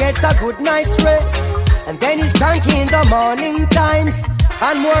never gets a good night's rest. And then he's cranky in the morning times.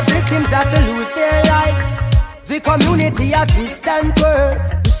 And more victims have to lose their lives. The community a twist and twirl,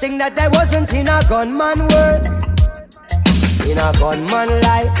 wishing that I wasn't in a gunman world. In a gunman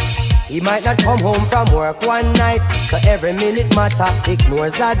life, he might not come home from work one night, so every minute matter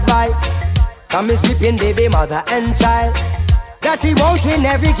ignores advice from his weeping baby mother and child, that he won't win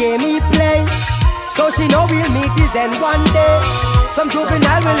every game he plays. So she know we'll meet his end one day. Some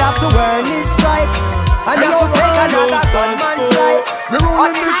juvenile will have to earn his stripe and have to take another gunman's life.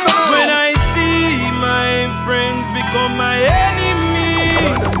 When I see my friends become my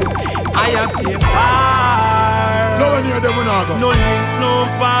enemy, I have to far. No link, no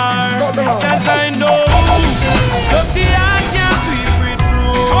bar. Cause I know the heart can't sweep it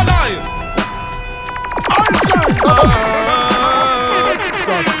through.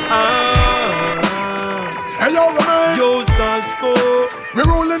 Hey yo, man. Yo, Sasko. We're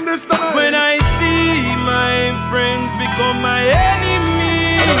rolling this time. When I see my friends become my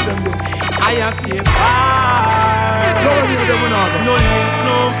enemy, I have to far. No link,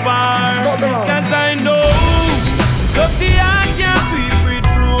 no bar. Cause I know the heart can't sweep it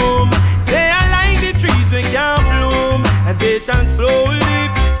through. They are like the trees we can't bloom, and they shall slowly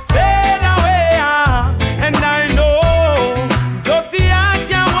fade away. And I know the heart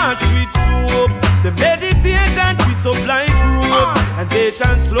can't wash with soap. The meditation we supply proof, and they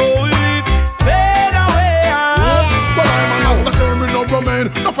shall slowly fade away. But I'm an assassin, me no remain.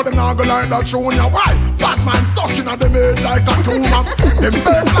 Enough of them now go like that show ya. Why? Bad man stuck in a them head like a tumor. Them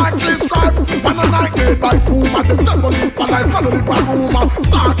big like this stripe, pan a night made by Puma. Them tell me palace, man only by rumor.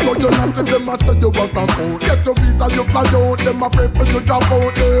 Start go you not to them, I say you work a code. Get your visa, you fly out. Them a pray for you drop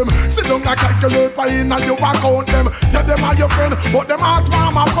out them. Sit down and calculate by in and you account them. Say them are your friend, but them heart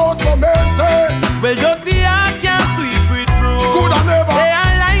mama vote for me. Say, well, dirty heart can't sweep it through. Good and never. They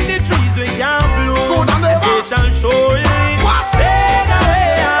are like the trees we can't bloom. Good and never. They shall show you fade away.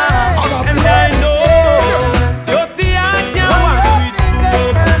 And I know dirty heart can't wash with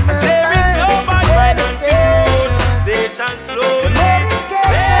soap. There is no bad mind and good. They shall slowly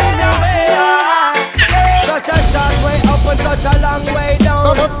fade away. Such a short way up and such a long way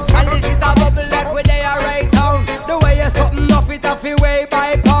down. And this is a bubble like where they are right down. The way you're something off it off your way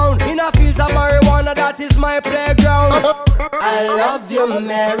by pound. In a fields of marijuana, that is my playground. I love you,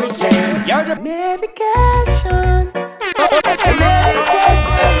 Mary Jane. You're the medication. The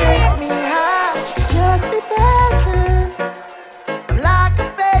medication makes me high. Just be patient. I'm like a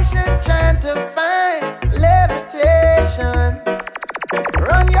patient trying to find levitation.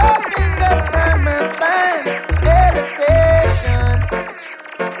 Run your fingers down my spine. Elevation.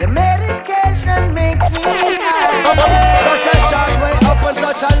 The medication makes me high. Such a short way up and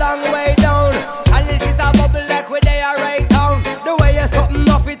such a long way down. And this is a bubble like where they are right down. The way you're something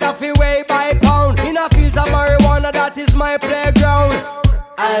off it off your way by pound. In a fields of marijuana, that is my playground.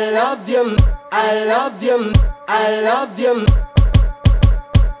 I love you, I love you, I love you.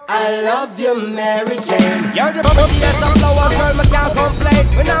 I love you, Mary Jane. You're the prettiest of flowers, girl, I can't complain.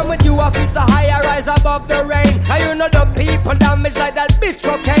 When I'm with you, I feel so high, I rise above the rain. Now you know the people damage like that bitch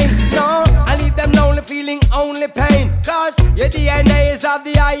cocaine. No, I leave them lonely, feeling only pain. Cause your DNA is of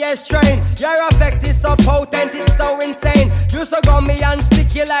the highest strain. Your effect is so potent, it's so insane. You so gummy and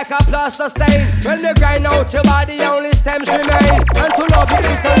sticky like a plaster stain. When you grind out your body, only stems remain. And to love you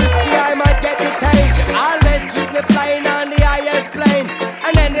is so risky, I might get detained. Always keep me flying on the highest plane.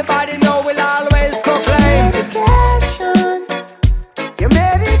 And anybody know we'll always proclaim medication. Your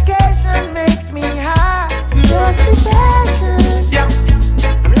medication makes me high. Just be patient. Yeah.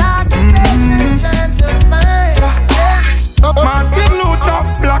 I'm like a patient trying to find Martin Luther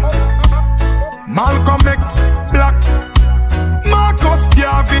Black, Malcolm X Black, Marcus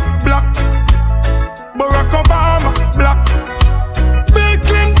Garvey Black, Barack Obama Black, Bill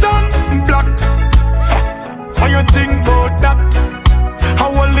Clinton Black,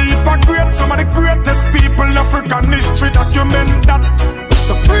 African history document that.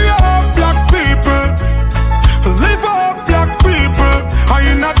 So free up black people, live up black people. I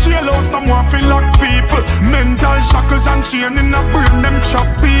in a jailhouse, someone feel like people. Mental shackles and chain in a brain, them trap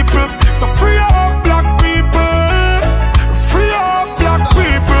people. So free up black people, free up black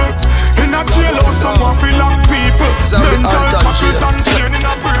people. In a jailhouse, someone feel like people. Mental shackles and chain in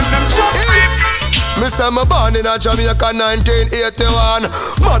a brain, them trap people. Me say me born in a Jamaica 1981.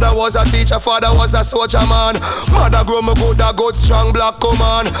 Mother was a teacher, father was a soldier man. Mother grow me good strong black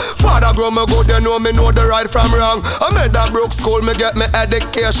woman. Father grow me good, you know me know the right from wrong. I made that broke school, me get me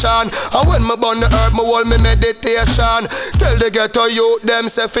education. And when me born the earth, me hold me meditation. Tell the ghetto youth, them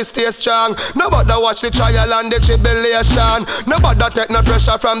say fi stay strong. Nobody watch the trial and the tribulation. Nobody take no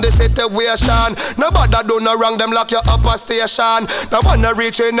pressure from the situation. Nobody do no wrong, them lock you up a station. Nobody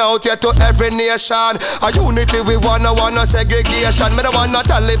reaching out here to every nation. A unity we wanna segregation. Me don't wanna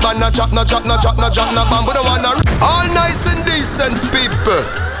Taliban, no drop, no bomb. We don't wanna all nice and decent people.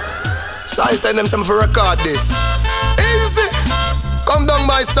 So I send them some for record this. Easy, come down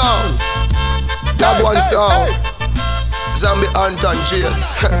my sound. That one sound. Zombie Anton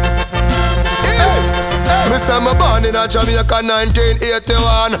Cheers. Me say me born in a Jamaica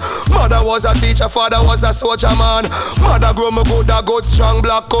 1981. Mother was a teacher, father was a soldier man. Mother grow me good strong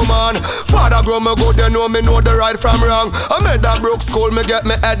black woman. Father grow me good, you know me know the right from wrong. I made that broke school, me get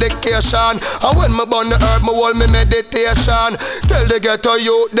me education. And when me born the earth, me hold me meditation. Tell the ghetto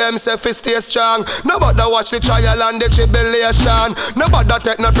youth, them say fi stay strong. Nobody watch the trial and the tribulation. Nobody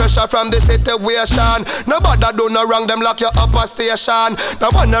take no pressure from the situation. Nobody do no wrong, them lock you up a station.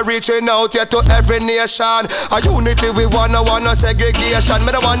 Nobody reaching out here to every nation. A unity we wanna segregation.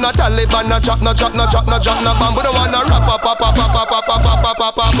 Me don't wanna Taliban, no drop, no bomb. We don't wanna rap bomb.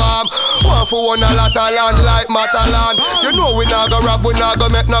 One for one a lot of land like Matalan. You know we not go rap, we not go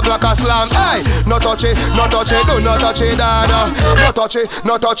make no glock a slam. Hey, no touch it, do not touch it, Dana. No touch it,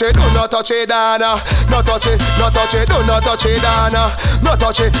 do not touch it, Dana. No touch it, do not touch it, Dana. No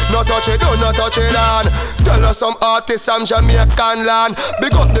touch it, do not touch it, Dana. Tell us some artists from Jamaican land.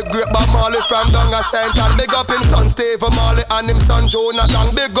 Big up the great Bob Marley from Donga Saint. And big up him son Steve Marley and him son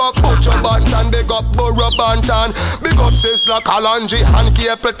Jonathan. Big up Butcher Bantan, big up Burro Bantan. Big up Sizzla Kalanji and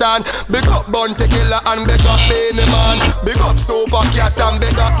Capleton. Big up Bounty Killer and big up Beanie Man. Big up Super Cat and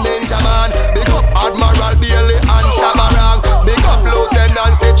big up Ninja Man. Big up Admiral Bailey and Shabarang. Big up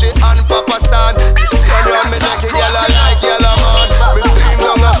Lieutenant Stitchy and Papa San. Turn around me like yellow man. Me steam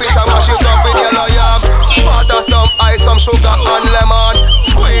down a fish and mash it up with yellow yam. Water, some ice, some sugar and lemon.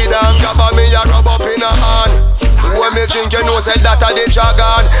 Weed and grabber me a rub up in a hand. When me drink, you know say that a the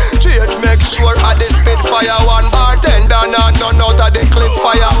dragon. Cheers, make sure at the Spitfire one. Bartender not none out of the clip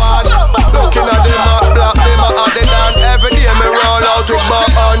fire one. Looking at them a black, them a at the down. Every day me roll out with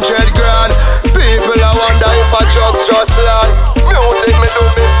about 100 grand. People I wonder if a drugs just land. Music me do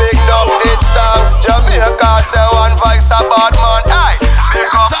me sick enough, it's song. Jamaica say one voice a bad man. Aye, big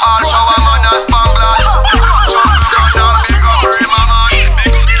up all shower man and spanglers. Big up Chuck Brown and big up Rima man.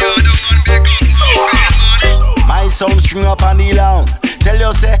 Big up Yada man, big up Southfield man. My sound string up on the lawn. Tell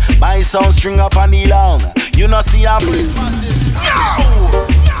you say, my sound string up on the lawn. You know see a place. No!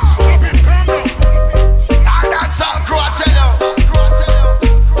 And that's all crew I tell you.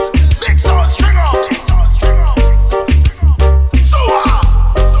 Big sound string up.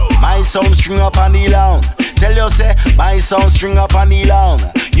 My sound string up on the lawn. Tell you say, my sound string up on the lawn.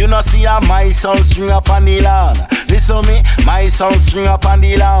 You know see a my sound string up on the lawn. Listen me, my sound string up on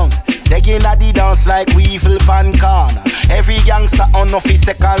the lawn. They get at the dance like weevil pan corner. Every gangster on off his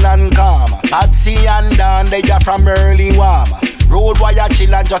second and calm. Patsy and Dan, they are from early warm. Road wire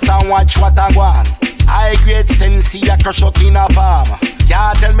chill and just and watch what I want. High grade sensi a crush out in a palm.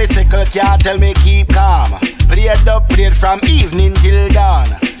 Can't tell me second, can't tell me keep calm. Played from evening till dawn.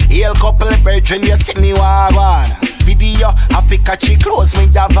 Hail couple brethren, you see me wagon. Video, Africa, she close me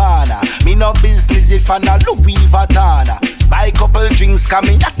Javana. Me no business if I no Louis Vuitton. Buy couple drinks,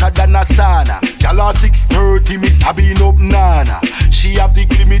 coming hotter than a sauna. Y'all 6:30, me stabbing up Nana. She have the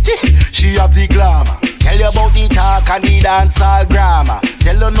glimity, she have the glamour. Tell you about the talk and the dancehall grammar.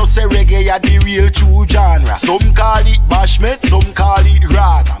 Tell you no say reggae are the real true genre. Some call it bashment, some call it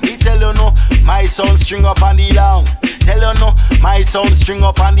raga. Me tell you no, my sound string up on the lawn. Tell you no, my sound string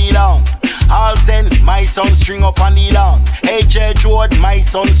up on the lawn. All then, my sound string up on the lawn. H.H. Road, my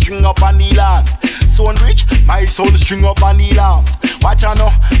sound string up on the lawn. Stonebridge, my sound string up on the lawn. Watch out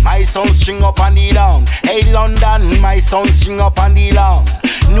now, my sound string up on the lawn. Hey London, my sound string up on the lawn.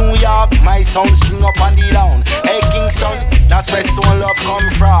 New York, my sound string up on the lawn. Hey Kingston, that's where Stone Love come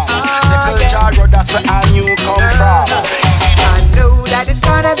from. Second Jar Road, that's where I knew come from. I know that it's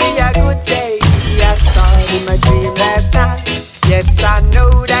gonna be a good day. Yes, sorry,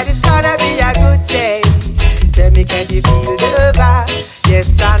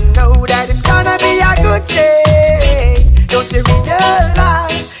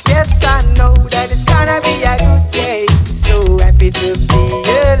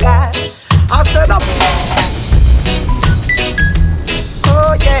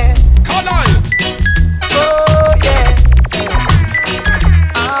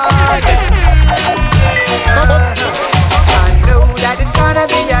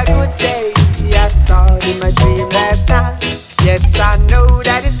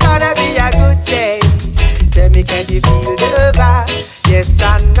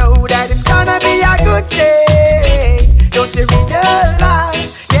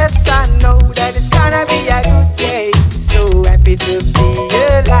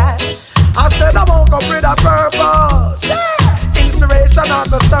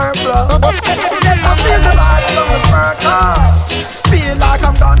 surplus. Yes, I feel the vibes of the work up. Feel like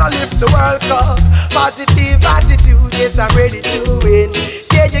I'm gonna lift the World Cup. Positive attitude, yes, I'm ready to win.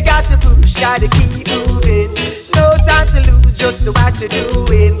 Yeah, you got to push, gotta keep moving. No time to lose, just do what you're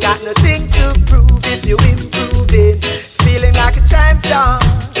doing. Got nothing to prove if you're improving. Feeling like a champion.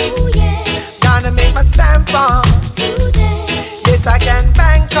 Ooh, yeah. Gonna make my stamp on today. Yes, I can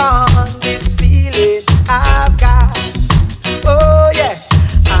bank on this feeling I've got. Oh yes,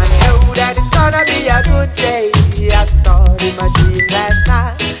 I know that it's gonna be a good day. I saw it in my dream last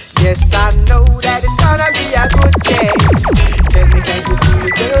night. Yes, I know that it's gonna be a good day. Tell me, can you feel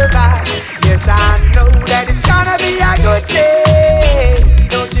the vibe? Yes, I know that it's gonna be a good day.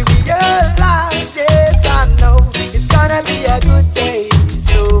 Don't you realize? Yes, I know it's gonna be a good day.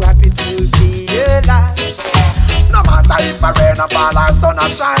 So happy to be alive. No matter if I rain or fall or sun or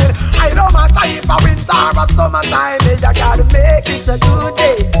shine, I don't matter if I winter or summertime. You gotta make this a good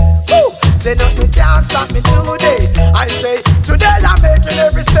day. Woo! Say nothing can't stop me today. I say today I'm making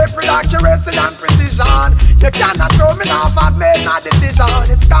every step with accuracy and precision. You cannot throw me off, I've made my decision.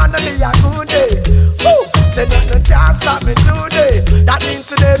 It's gonna be a good day. Woo! Say nothing can't stop me today. That means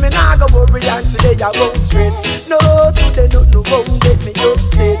today me nah go worry and today I won't stress. No, today nothing won't get me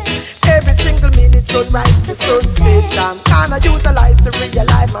upset. Every single minute sunrise to sunset, I'm gonna utilize to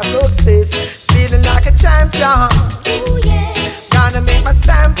realize my success. Feeling like a champion. Ooh, yeah. Gonna make my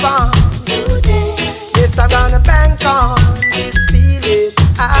stamp on today. Yes, I'm gonna bank on this feeling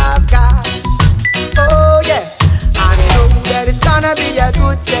I've got. Oh yeah, I know that it's gonna be a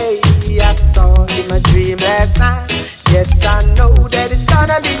good day. I saw in my dream last night. Yes, I know that it's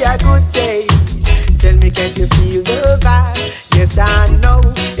gonna be a good day. Tell me, can't you feel the vibe? Yes, I know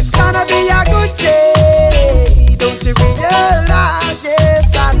it's gonna be a good day. Don't you realize?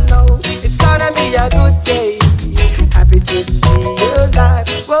 Yes, I know it's gonna be a good day. Happy to be alive.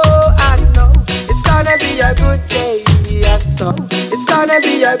 Whoa, I know it's gonna be a good day. Yes, so it's gonna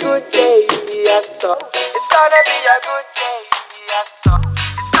be a good day. Yes, so it's gonna be a good day. Yes, so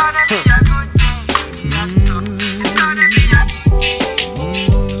it's gonna be a good day. Yes, so it's gonna be a good day.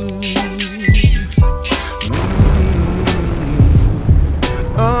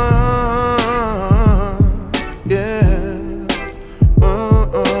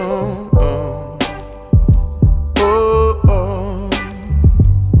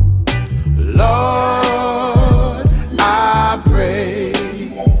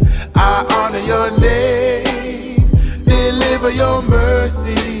 Your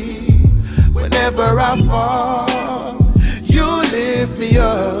mercy whenever I fall, you lift me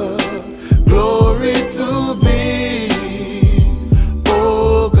up. Glory to thee,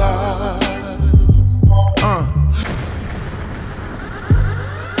 oh God.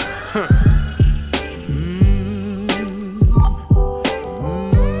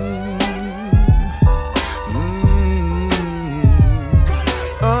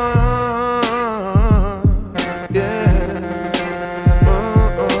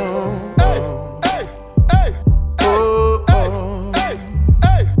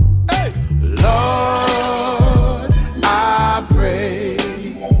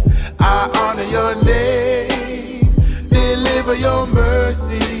 Your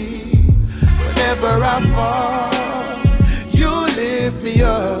mercy whenever I fall, you lift me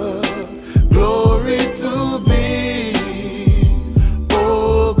up. Glory to thee,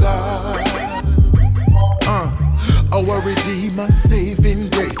 oh God. Our Redeemer, saving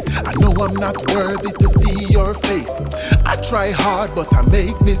grace. I know I'm not worthy to see your face. I try hard but I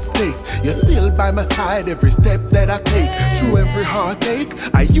make mistakes. You're still by my side every step that I take. Through every heartache,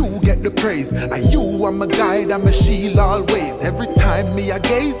 you get the praise. You are my guide, I'm a shield always. Every time me I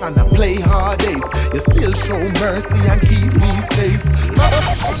gaze and I play hard days, you still show mercy and keep me safe.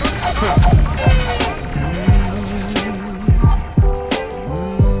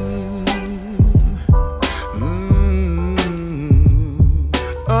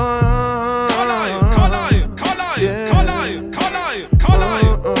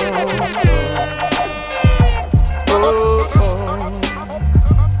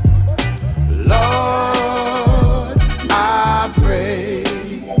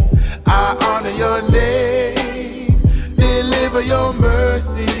 Your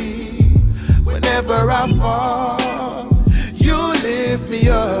mercy whenever I fall, you lift me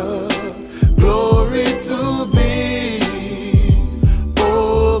up. Glory to thee,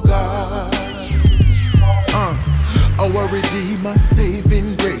 oh God. Our Redeemer,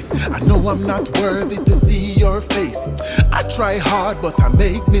 saving grace. I know I'm not worthy to see your face. I try hard, but I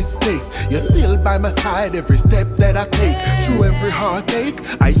make mistakes. You're still by my side every step that I take. Through every heartache,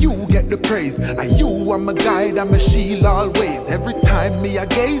 you get the praise. You are my guide, I'm a shield always. Every time me I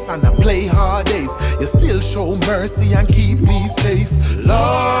gaze and I play hard days, you still show mercy and keep me safe. Lord,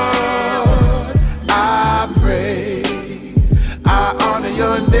 I pray, I honor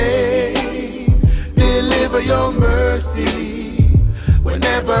your name. Deliver your mercy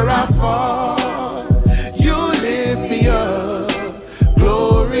whenever I fall. You lift me up,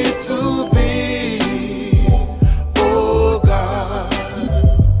 glory to thee, oh God.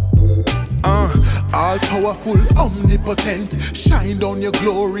 All powerful, omnipotent, shine down your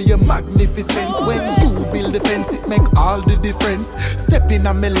glory, your magnificence. When you build a fence, it make all the difference. Step in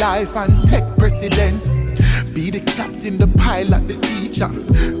on my life and take precedence. Be the captain, the pilot, the teacher.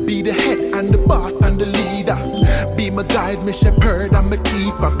 Be the head and the boss and the leader. Be my guide, my shepherd and my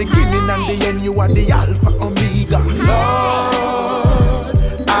keeper. Beginning and the end, you are the Alpha Omega. Lord,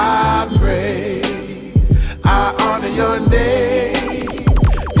 I pray, I honor your name.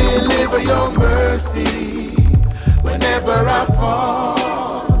 Deliver your mercy whenever I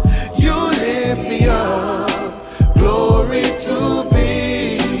fall. You lift me up, glory to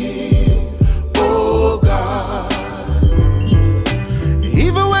thee, oh God.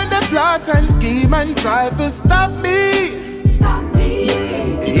 Even when they plot and scheme and try to stop me,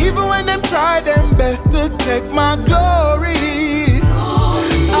 even when them try them best to take my glory,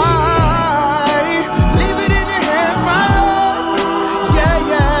 I leave it in your hands, my Lord. Yeah,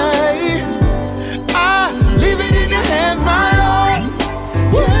 yeah. I leave it in your hands, my Lord.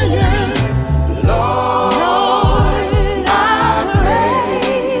 Yeah, yeah. Lord, I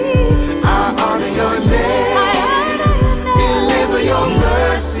pray, I honor your name. Deliver your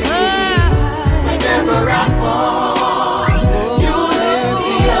mercy whenever I fall.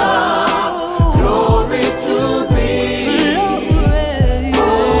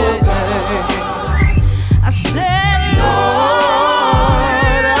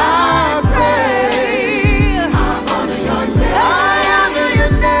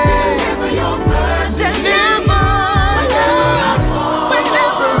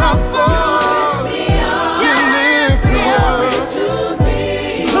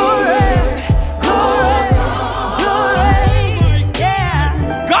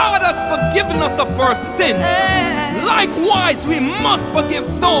 Of our sins. Likewise, we must forgive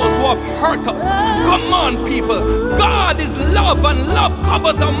those who have hurt us. Come on, people. God is love, and love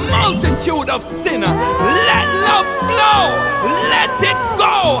covers a multitude of sin. Let love flow. Let it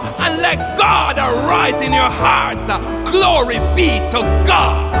go, and let God arise in your hearts. Glory be to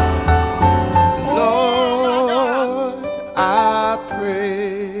God. Lord, I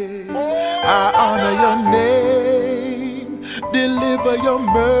pray, I honor your name. Deliver your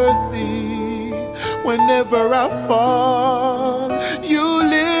mercy whenever I fall. You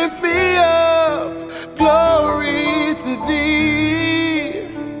lift me up, glory to thee,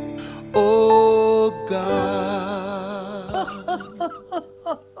 oh God.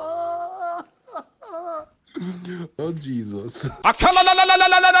 Oh Jesus.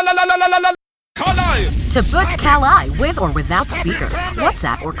 To book Kali with or without speakers,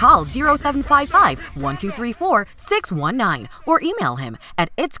 WhatsApp or call 0755-1234-619 or email him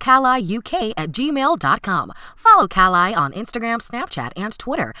at itskaliuk@gmail.com. Follow Kali on Instagram, Snapchat, and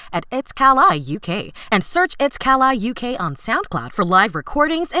Twitter at itskaliuk, and search It's Kali UK on SoundCloud for live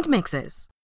recordings and mixes.